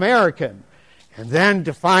isn't an American. And then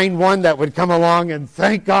to find one that would come along and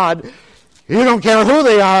thank God, you don't care who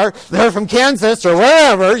they are, they're from Kansas or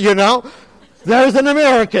wherever, there's an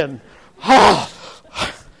American.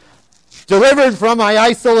 Delivered from my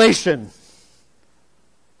isolation.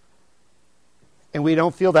 And we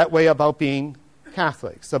don't feel that way about being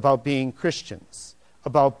Catholics, about being Christians,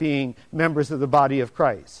 about being members of the body of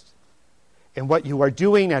Christ. And what you are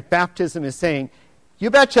doing at baptism is saying, you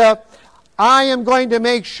betcha, I am going to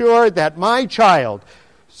make sure that my child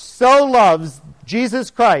so loves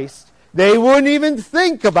Jesus Christ, they wouldn't even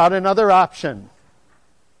think about another option.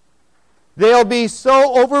 They'll be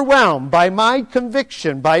so overwhelmed by my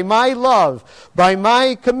conviction, by my love, by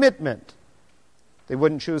my commitment, they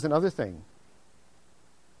wouldn't choose another thing.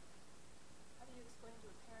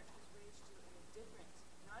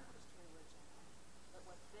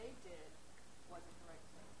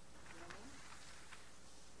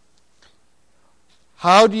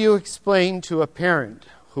 How do you explain to a parent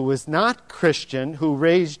who is not Christian, who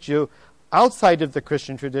raised you outside of the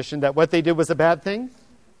Christian tradition, that what they did was a bad thing?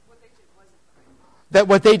 That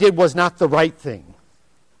what they did was not the right thing?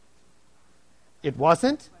 It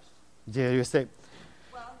wasn't? Yeah, you say,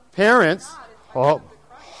 parents, well,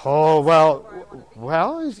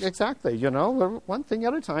 exactly, one thing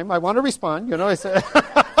at a time. I want to respond, I say,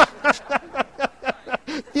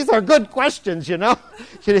 these are good questions,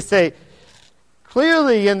 You say,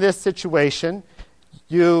 clearly, in this situation,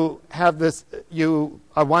 I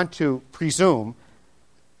want to presume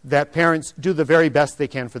that parents do the very best they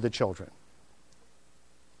can for the children.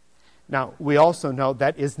 Now, we also know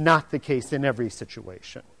that is not the case in every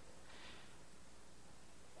situation.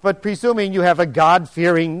 But presuming you have a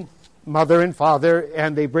God-fearing mother and father,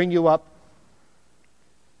 and they bring you up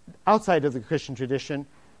outside of the Christian tradition,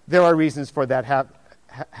 there are reasons for that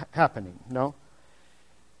happening, no?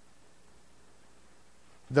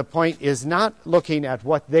 The point is not looking at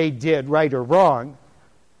what they did right or wrong,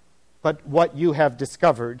 but what you have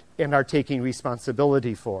discovered and are taking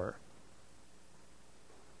responsibility for.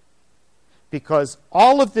 Because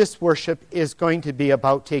all of this worship is going to be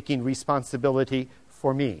about taking responsibility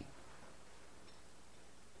for me.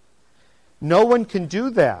 No one can do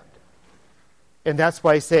that. And that's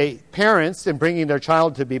why I say parents, in bringing their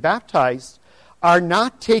child to be baptized, are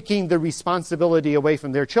not taking the responsibility away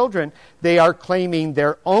from their children. They are claiming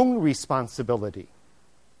their own responsibility.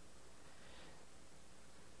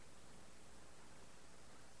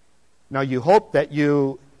 Now, you hope that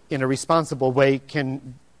you, in a responsible way,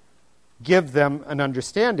 can give them an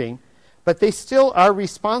understanding, but they still are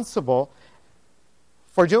responsible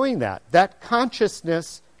for doing that. That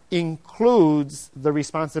consciousness includes the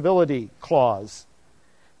responsibility clause,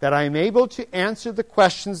 that I am able to answer the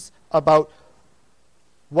questions about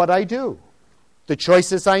what I do, the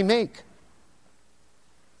choices I make. So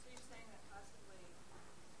you're saying that possibly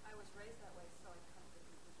I was raised that way, so I come to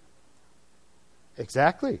the conclusion.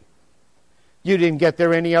 Exactly. You didn't get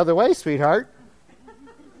there any other way, sweetheart.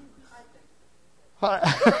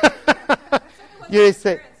 You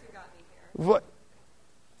say, parents who got me here. what?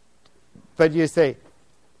 But you say,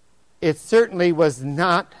 it certainly was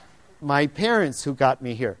not my parents who got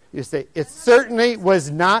me here. You say, it certainly was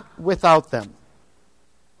not without them.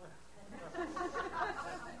 I'm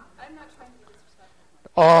not trying to be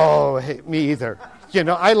disrespectful. Oh, hey, me either.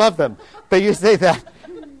 I love them. But you say that,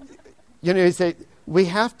 you say, we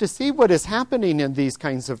have to see what is happening in these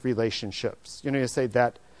kinds of relationships. You say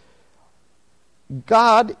that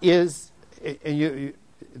God is, and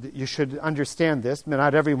you should understand this, but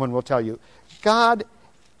not everyone will tell you, God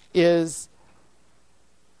is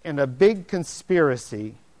in a big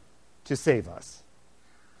conspiracy to save us.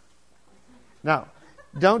 Now,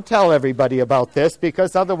 don't tell everybody about this,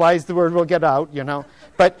 because otherwise the word will get out,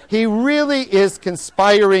 But he really is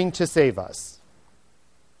conspiring to save us.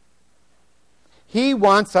 He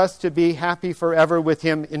wants us to be happy forever with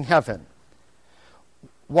him in heaven.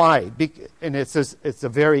 Why? And it's a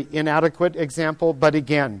very inadequate example, but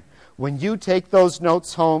again, when you take those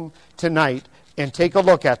notes home tonight and take a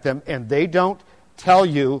look at them, and they don't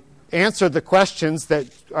answer the questions that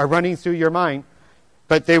are running through your mind,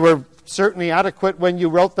 but they were certainly adequate when you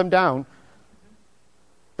wrote them down,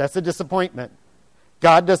 that's a disappointment.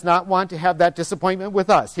 God does not want to have that disappointment with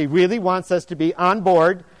us. He really wants us to be on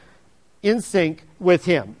board, in sync with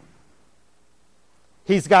him.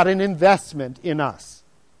 He's got an investment in us.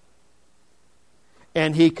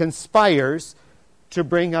 And he conspires to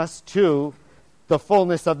bring us to the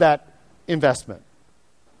fullness of that investment.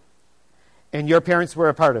 And your parents were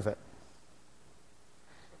a part of it.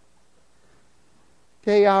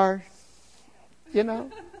 They are,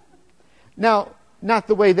 Now, not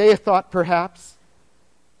the way they thought, perhaps,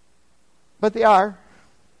 but they are.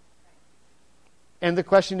 And the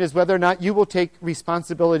question is whether or not you will take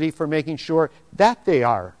responsibility for making sure that they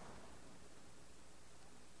are.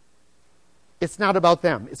 It's not about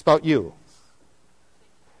them. It's about you.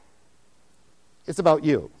 It's about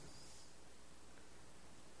you.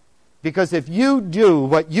 Because if you do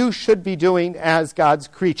what you should be doing as God's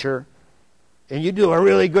creature, and you do a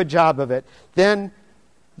really good job of it, then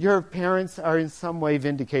your parents are in some way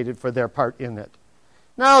vindicated for their part in it.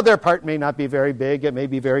 Now, their part may not be very big, it may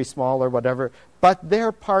be very small or whatever, but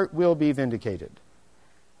their part will be vindicated.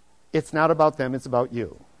 It's not about them, it's about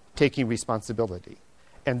you taking responsibility.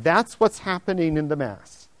 And that's what's happening in the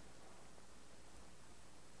Mass.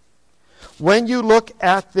 When you look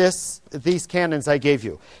at these canons I gave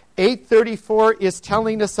you, 834 is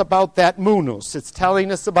telling us about that munus. It's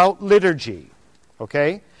telling us about liturgy,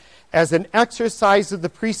 okay? As an exercise of the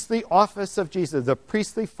priestly office of Jesus, the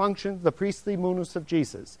priestly function, the priestly munus of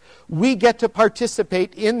Jesus. We get to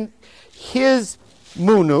participate in his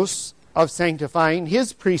munus of sanctifying,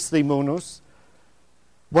 his priestly munus,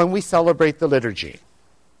 when we celebrate the liturgy,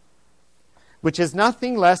 which is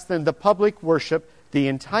nothing less than the public worship, the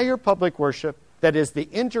entire public worship, that is the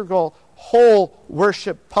integral whole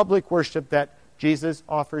worship, public worship that Jesus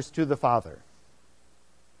offers to the Father,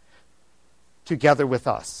 together with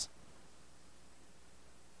us.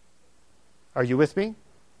 Are you with me?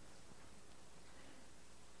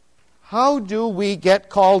 How do we get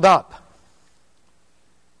called up?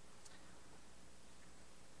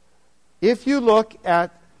 If you look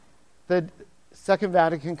at the Second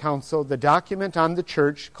Vatican Council, the document on the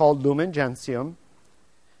church called Lumen Gentium,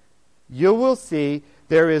 you will see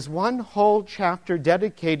there is one whole chapter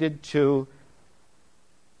dedicated to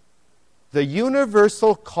the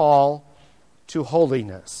universal call to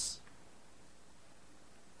holiness.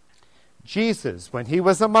 Jesus, when he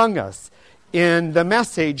was among us, in the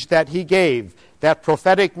message that he gave, that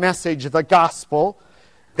prophetic message, the gospel,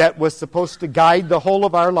 that was supposed to guide the whole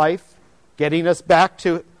of our life, getting us back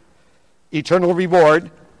to eternal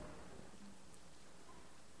reward,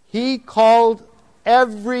 he called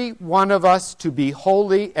every one of us to be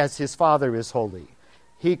holy as his Father is holy.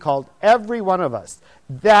 He called every one of us.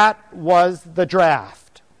 That was the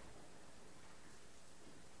draft.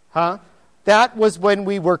 That was when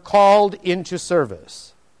we were called into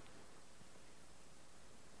service.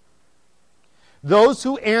 Those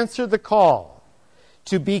who answer the call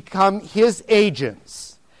to become his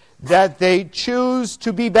agents, that they choose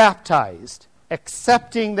to be baptized,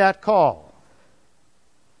 accepting that call,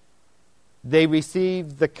 they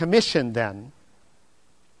receive the commission then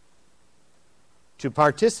to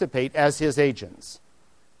participate as his agents.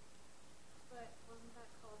 But wasn't that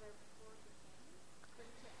call there before he came?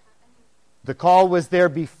 Couldn't it happen? The call was there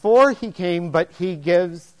before he came, but he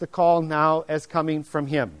gives the call now as coming from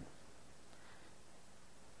him.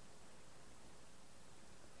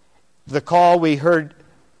 The call we heard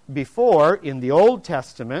before in the Old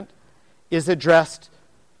Testament is addressed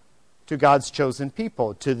to God's chosen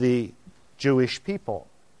people, to the Jewish people.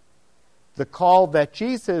 The call that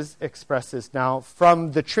Jesus expresses now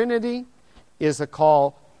from the Trinity is a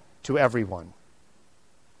call to everyone.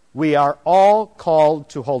 We are all called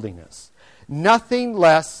to holiness. Nothing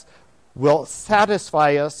less will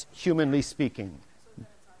satisfy us, humanly speaking.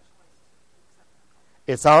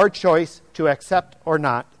 It's our choice to accept or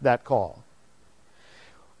not that call.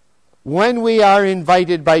 When we are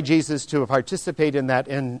invited by Jesus to participate in that,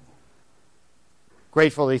 and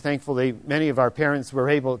gratefully, thankfully, many of our parents were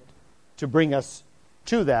able to bring us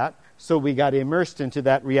to that, so we got immersed into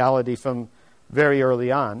that reality from very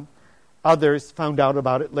early on. Others found out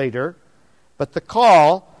about it later. But the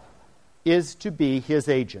call is to be his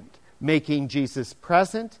agent, making Jesus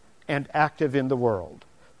present and active in the world.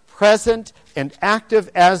 Present and active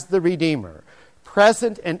as the Redeemer.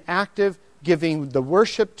 Present and active giving the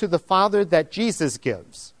worship to the Father that Jesus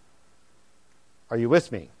gives. Are you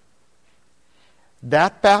with me?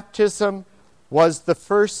 That baptism was the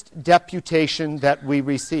first deputation that we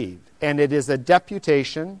received. And it is a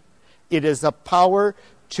deputation. It is a power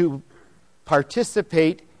to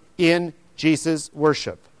participate in Jesus'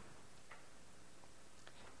 worship.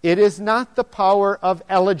 It is not the power of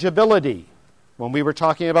eligibility. When we were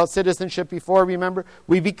talking about citizenship before, remember,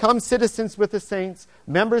 we become citizens with the saints,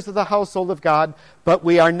 members of the household of God, but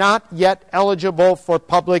we are not yet eligible for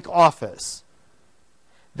public office.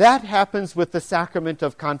 That happens with the sacrament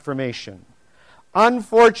of confirmation.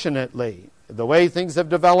 Unfortunately, the way things have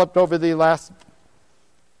developed over the last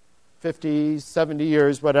 50, 70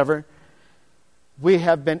 years, whatever, we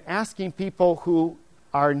have been asking people who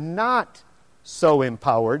are not so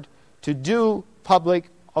empowered to do public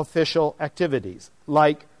official activities,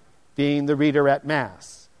 like being the reader at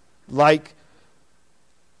Mass, like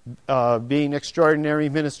being extraordinary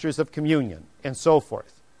ministers of communion, and so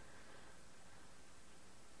forth.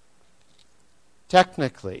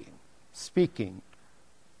 Technically speaking,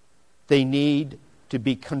 they need to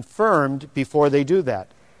be confirmed before they do that.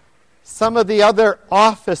 Some of the other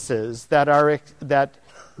offices that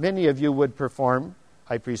many of you would perform,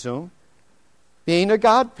 I presume, being a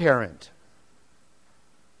godparent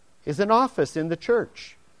is an office in the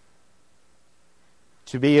church.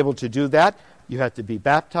 To be able to do that, you have to be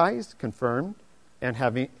baptized, confirmed, and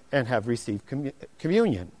have received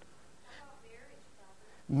communion.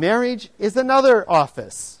 Marriage is another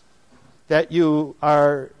office that you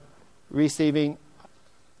are receiving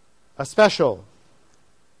a special.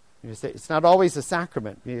 You say it's not always a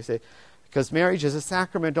sacrament. You say because marriage is a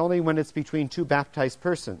sacrament only when it's between two baptized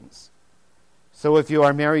persons. So if you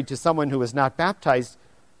are married to someone who is not baptized,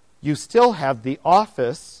 you still have the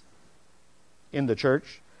office in the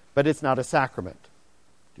church, but it's not a sacrament.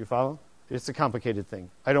 Do you follow? It's a complicated thing.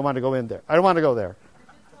 I don't want to go in there. I don't want to go there.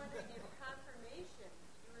 I just wondered if confirmation,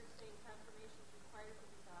 you were saying confirmation is required for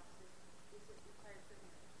these offices, is it required for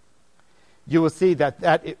marriage? You will see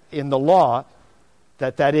that in the law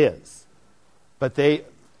that is. But they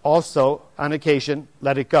also, on occasion,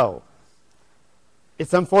 let it go.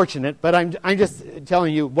 It's unfortunate, but I'm just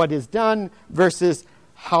telling you what is done versus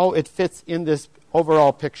how it fits in this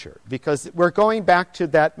overall picture. Because we're going back to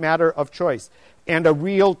that matter of choice and a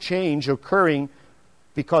real change occurring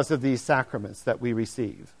because of these sacraments that we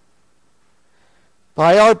receive.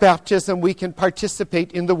 By our baptism, we can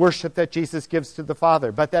participate in the worship that Jesus gives to the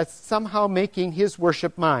Father, but that's somehow making his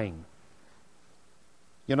worship mine.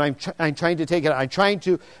 You know, I'm trying to take it. I'm trying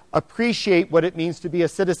to appreciate what it means to be a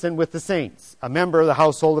citizen with the saints, a member of the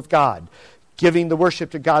household of God, giving the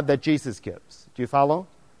worship to God that Jesus gives. Do you follow?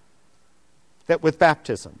 That with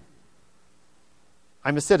baptism,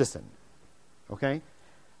 I'm a citizen. Okay?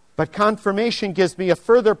 But confirmation gives me a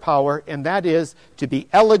further power, and that is to be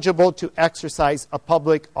eligible to exercise a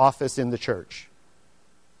public office in the church.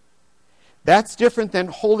 That's different than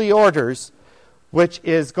holy orders, which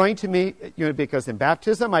is going to me, because in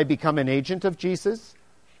baptism I become an agent of Jesus.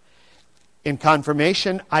 In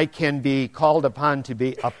confirmation, I can be called upon to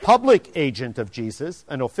be a public agent of Jesus,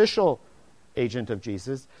 an official agent of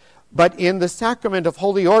Jesus. But in the sacrament of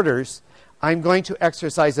holy orders, I'm going to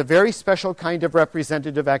exercise a very special kind of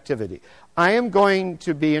representative activity. I am going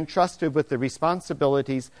to be entrusted with the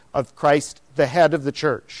responsibilities of Christ, the head of the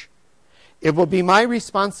church. It will be my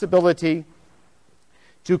responsibility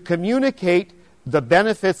to communicate the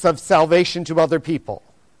benefits of salvation to other people.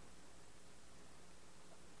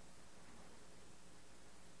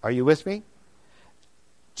 Are you with me?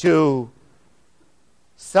 To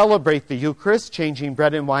celebrate the Eucharist, changing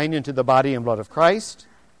bread and wine into the body and blood of Christ.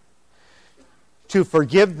 To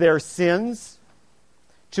forgive their sins.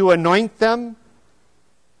 To anoint them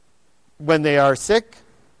when they are sick.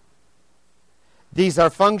 These are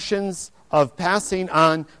functions of passing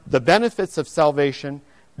on the benefits of salvation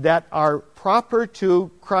that are proper to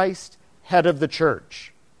Christ, head of the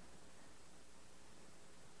church.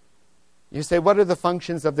 You say, what are the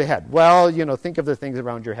functions of the head? Well, think of the things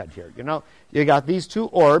around your head here. You got these two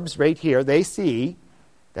orbs right here. They see.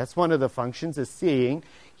 That's one of the functions, is seeing.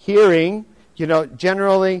 Hearing,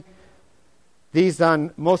 generally, these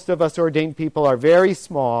on most of us ordained people are very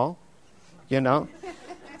small,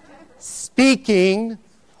 Speaking,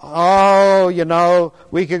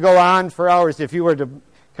 we could go on for hours. If you were to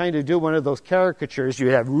kind of do one of those caricatures, you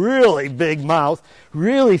have really big mouth,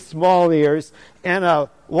 really small ears, and a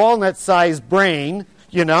walnut-sized brain,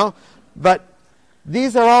 But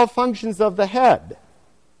these are all functions of the head.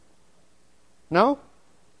 No?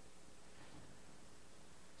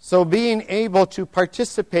 So being able to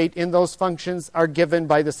participate in those functions are given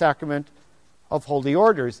by the sacrament of holy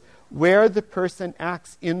orders, where the person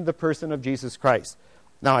acts in the person of Jesus Christ.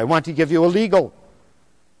 Now, I want to give you a legal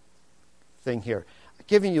thing here. I'm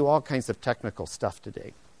giving you all kinds of technical stuff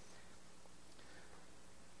today.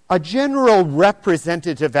 A general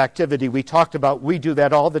representative activity we talked about, we do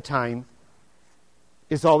that all the time,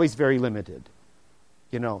 is always very limited.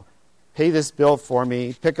 Pay this bill for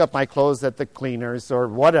me, pick up my clothes at the cleaners, or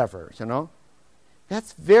whatever,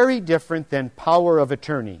 That's very different than power of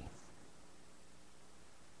attorney.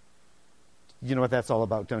 You know what that's all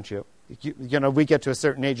about, don't you? We get to a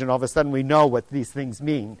certain age and all of a sudden we know what these things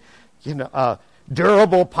mean.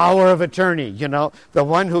 Durable power of attorney, the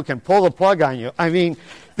one who can pull the plug on you. I mean,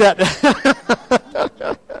 that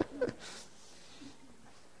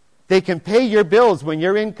they can pay your bills when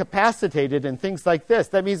you're incapacitated and things like this.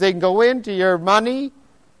 That means they can go into your money,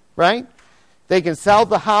 right? They can sell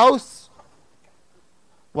the house.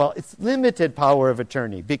 Well, it's limited power of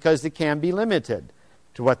attorney because it can be limited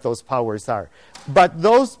to what those powers are. But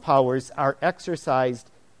those powers are exercised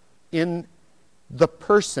in the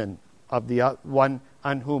person of the one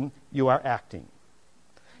on whom you are acting.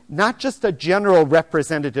 Not just a general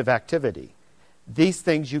representative activity. These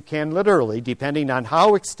things you can literally, depending on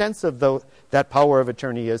how extensive that power of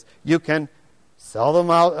attorney is, you can sell them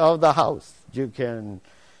out of the house. You can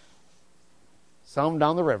sell them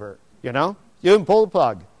down the river, You can pull the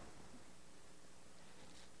plug.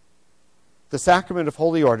 The sacrament of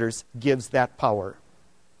holy orders gives that power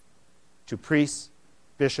to priests,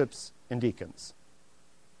 bishops, and deacons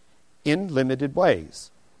in limited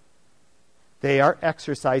ways. They are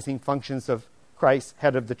exercising functions of Christ,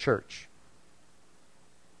 head of the church.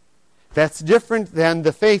 That's different than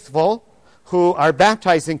the faithful who are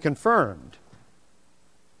baptized and confirmed.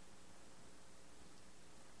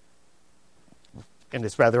 And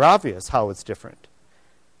it's rather obvious how it's different.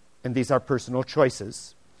 And these are personal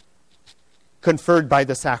choices conferred by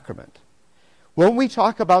the sacrament. When we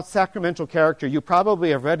talk about sacramental character, you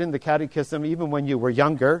probably have read in the Catechism, even when you were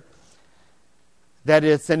younger, that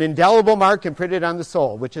it's an indelible mark imprinted on the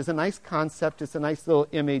soul, which is a nice concept. It's a nice little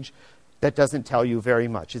image that doesn't tell you very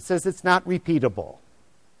much. It says it's not repeatable.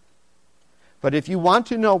 But if you want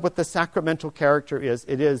to know what the sacramental character is,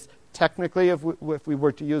 it is technically, if we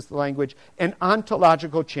were to use the language, an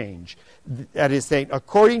ontological change. That is saying,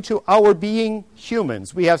 according to our being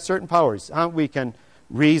humans, we have certain powers. We can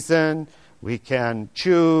reason, we can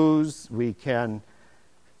choose, we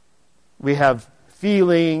have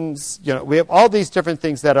feelings, we have all these different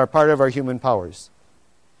things that are part of our human powers.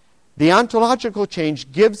 The ontological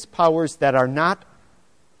change gives powers that are not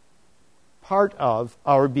part of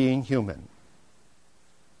our being human.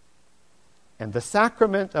 And the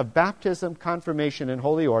sacrament of baptism, confirmation, and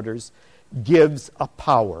holy orders gives a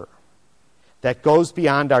power that goes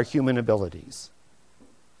beyond our human abilities.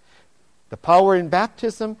 The power in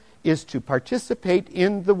baptism is to participate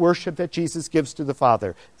in the worship that Jesus gives to the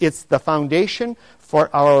Father. It's the foundation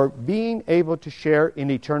for our being able to share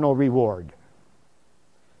in eternal reward.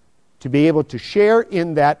 To be able to share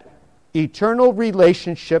in that eternal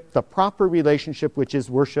relationship, the proper relationship, which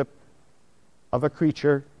is worship of a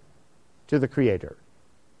creature to the Creator.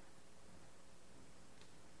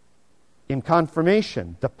 In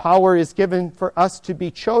confirmation, the power is given for us to be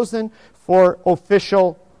chosen for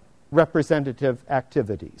official representative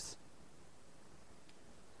activities.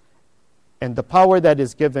 And the power that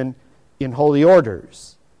is given in holy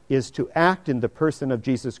orders is to act in the person of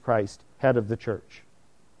Jesus Christ, head of the church.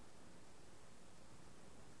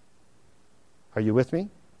 Are you with me?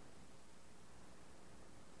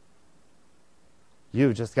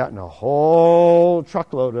 You've just gotten a whole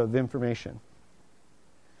truckload of information.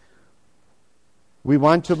 We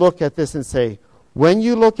want to look at this and say, when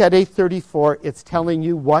you look at 834, it's telling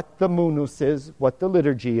you what the munus is, what the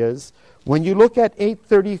liturgy is. When you look at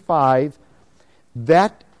 835,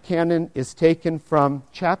 that canon is taken from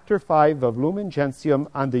chapter 5 of Lumen Gentium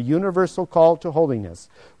on the universal call to holiness.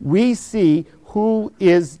 We see who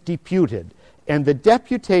is deputed, and the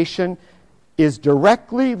deputation is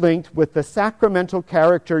directly linked with the sacramental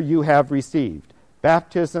character you have received: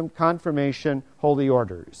 baptism, confirmation, holy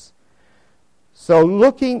orders. So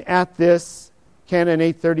looking at this Canon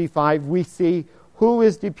 835, we see who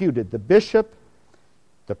is deputed: the bishop,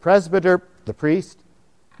 the presbyter, the priest,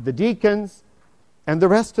 the deacons, and the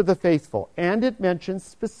rest of the faithful. And it mentions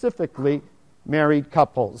specifically married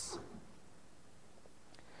couples.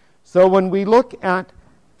 So when we look at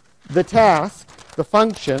the task, the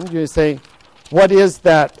function, you say, what is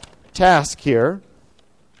that task here?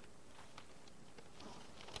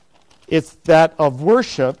 It's that of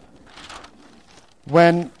worship.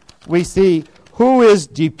 When we see who is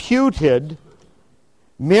deputed,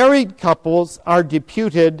 married couples are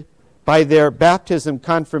deputed by their baptism,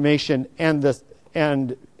 confirmation,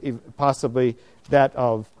 and possibly that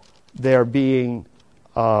of their being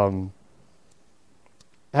having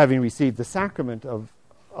received the sacrament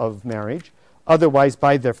of marriage. Otherwise,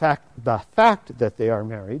 by the fact that they are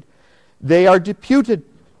married, they are deputed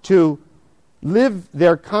to live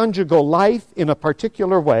their conjugal life in a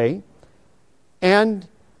particular way and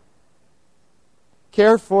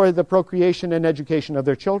care for the procreation and education of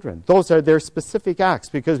their children. Those are their specific acts,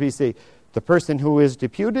 because we see the person who is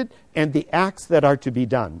deputed and the acts that are to be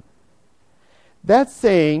done. That's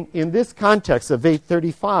saying, in this context of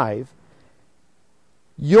 835,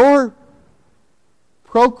 you're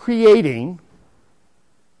procreating.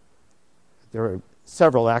 There are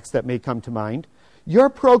several acts that may come to mind. Your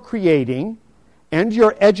procreating and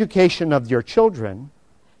your education of your children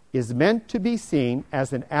is meant to be seen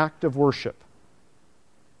as an act of worship.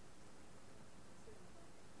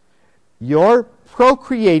 Your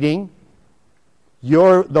procreating,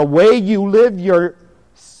 the way you live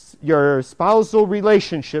your spousal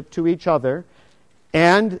relationship to each other,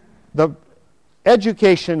 and the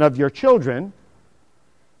education of your children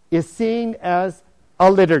is seen as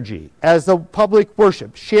a liturgy, as a public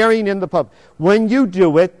worship, sharing in the public. When you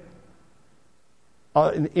do it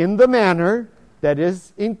in the manner that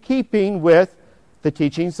is in keeping with the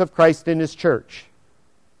teachings of Christ in His church.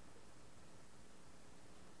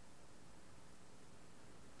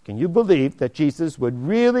 Can you believe that Jesus would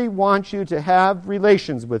really want you to have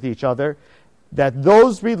relations with each other, that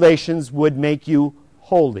those relations would make you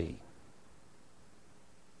holy?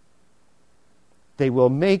 They will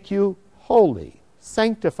make you holy,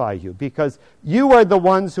 sanctify you, because you are the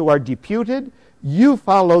ones who are deputed. You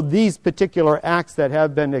follow these particular acts that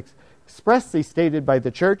have been expressly stated by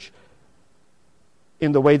the church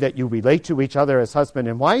in the way that you relate to each other as husband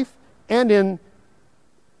and wife, and in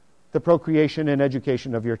the procreation and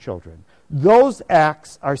education of your children. Those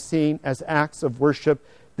acts are seen as acts of worship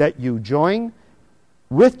that you join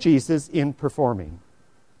with Jesus in performing.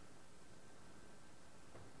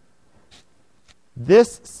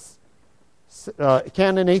 This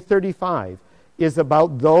Canon 835 is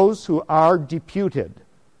about those who are deputed.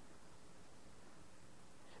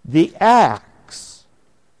 The acts,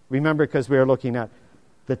 remember, because we are looking at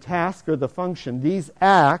the task or the function, these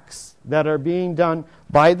acts that are being done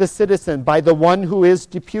by the citizen, by the one who is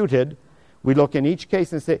deputed, we look in each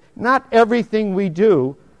case and say, not everything we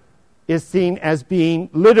do is seen as being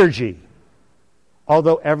liturgy,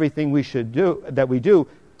 although everything we do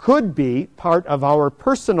could be part of our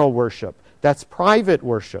personal worship. That's private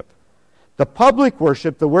worship. The public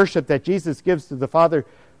worship, the worship that Jesus gives to the Father,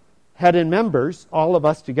 head and members, all of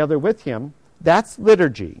us together with Him, that's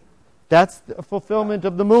liturgy. That's the fulfillment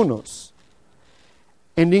of the munus.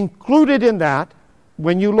 And included in that,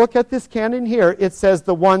 when you look at this canon here, it says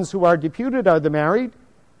the ones who are deputed are the married.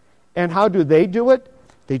 And how do they do it?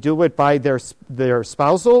 They do it by their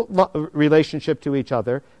spousal relationship to each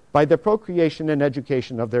other, by the procreation and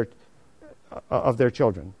education of their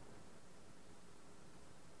children.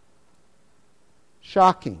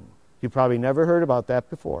 Shocking. You probably never heard about that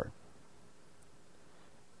before.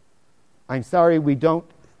 I'm sorry we don't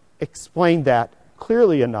explain that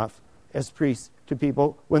clearly enough as priests to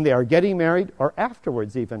people when they are getting married or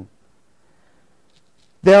afterwards even.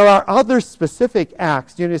 There are other specific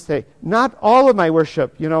acts. You say, not all of my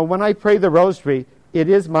worship. When I pray the rosary, it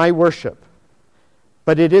is my worship.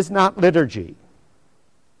 But it is not liturgy.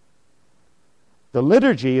 The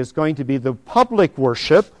liturgy is going to be the public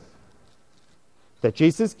worship that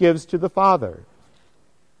Jesus gives to the Father.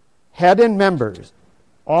 Head and members,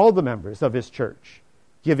 all the members of His church,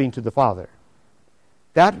 giving to the Father.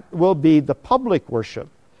 That will be the public worship.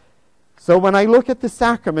 So when I look at the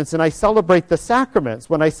sacraments and I celebrate the sacraments,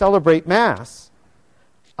 when I celebrate Mass,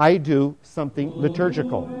 I do something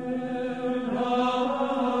liturgical,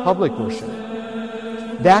 public worship.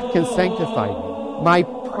 That can sanctify me. My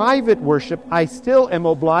private worship I still am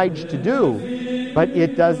obliged to do, but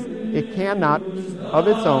it cannot of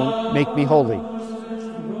its own make me holy.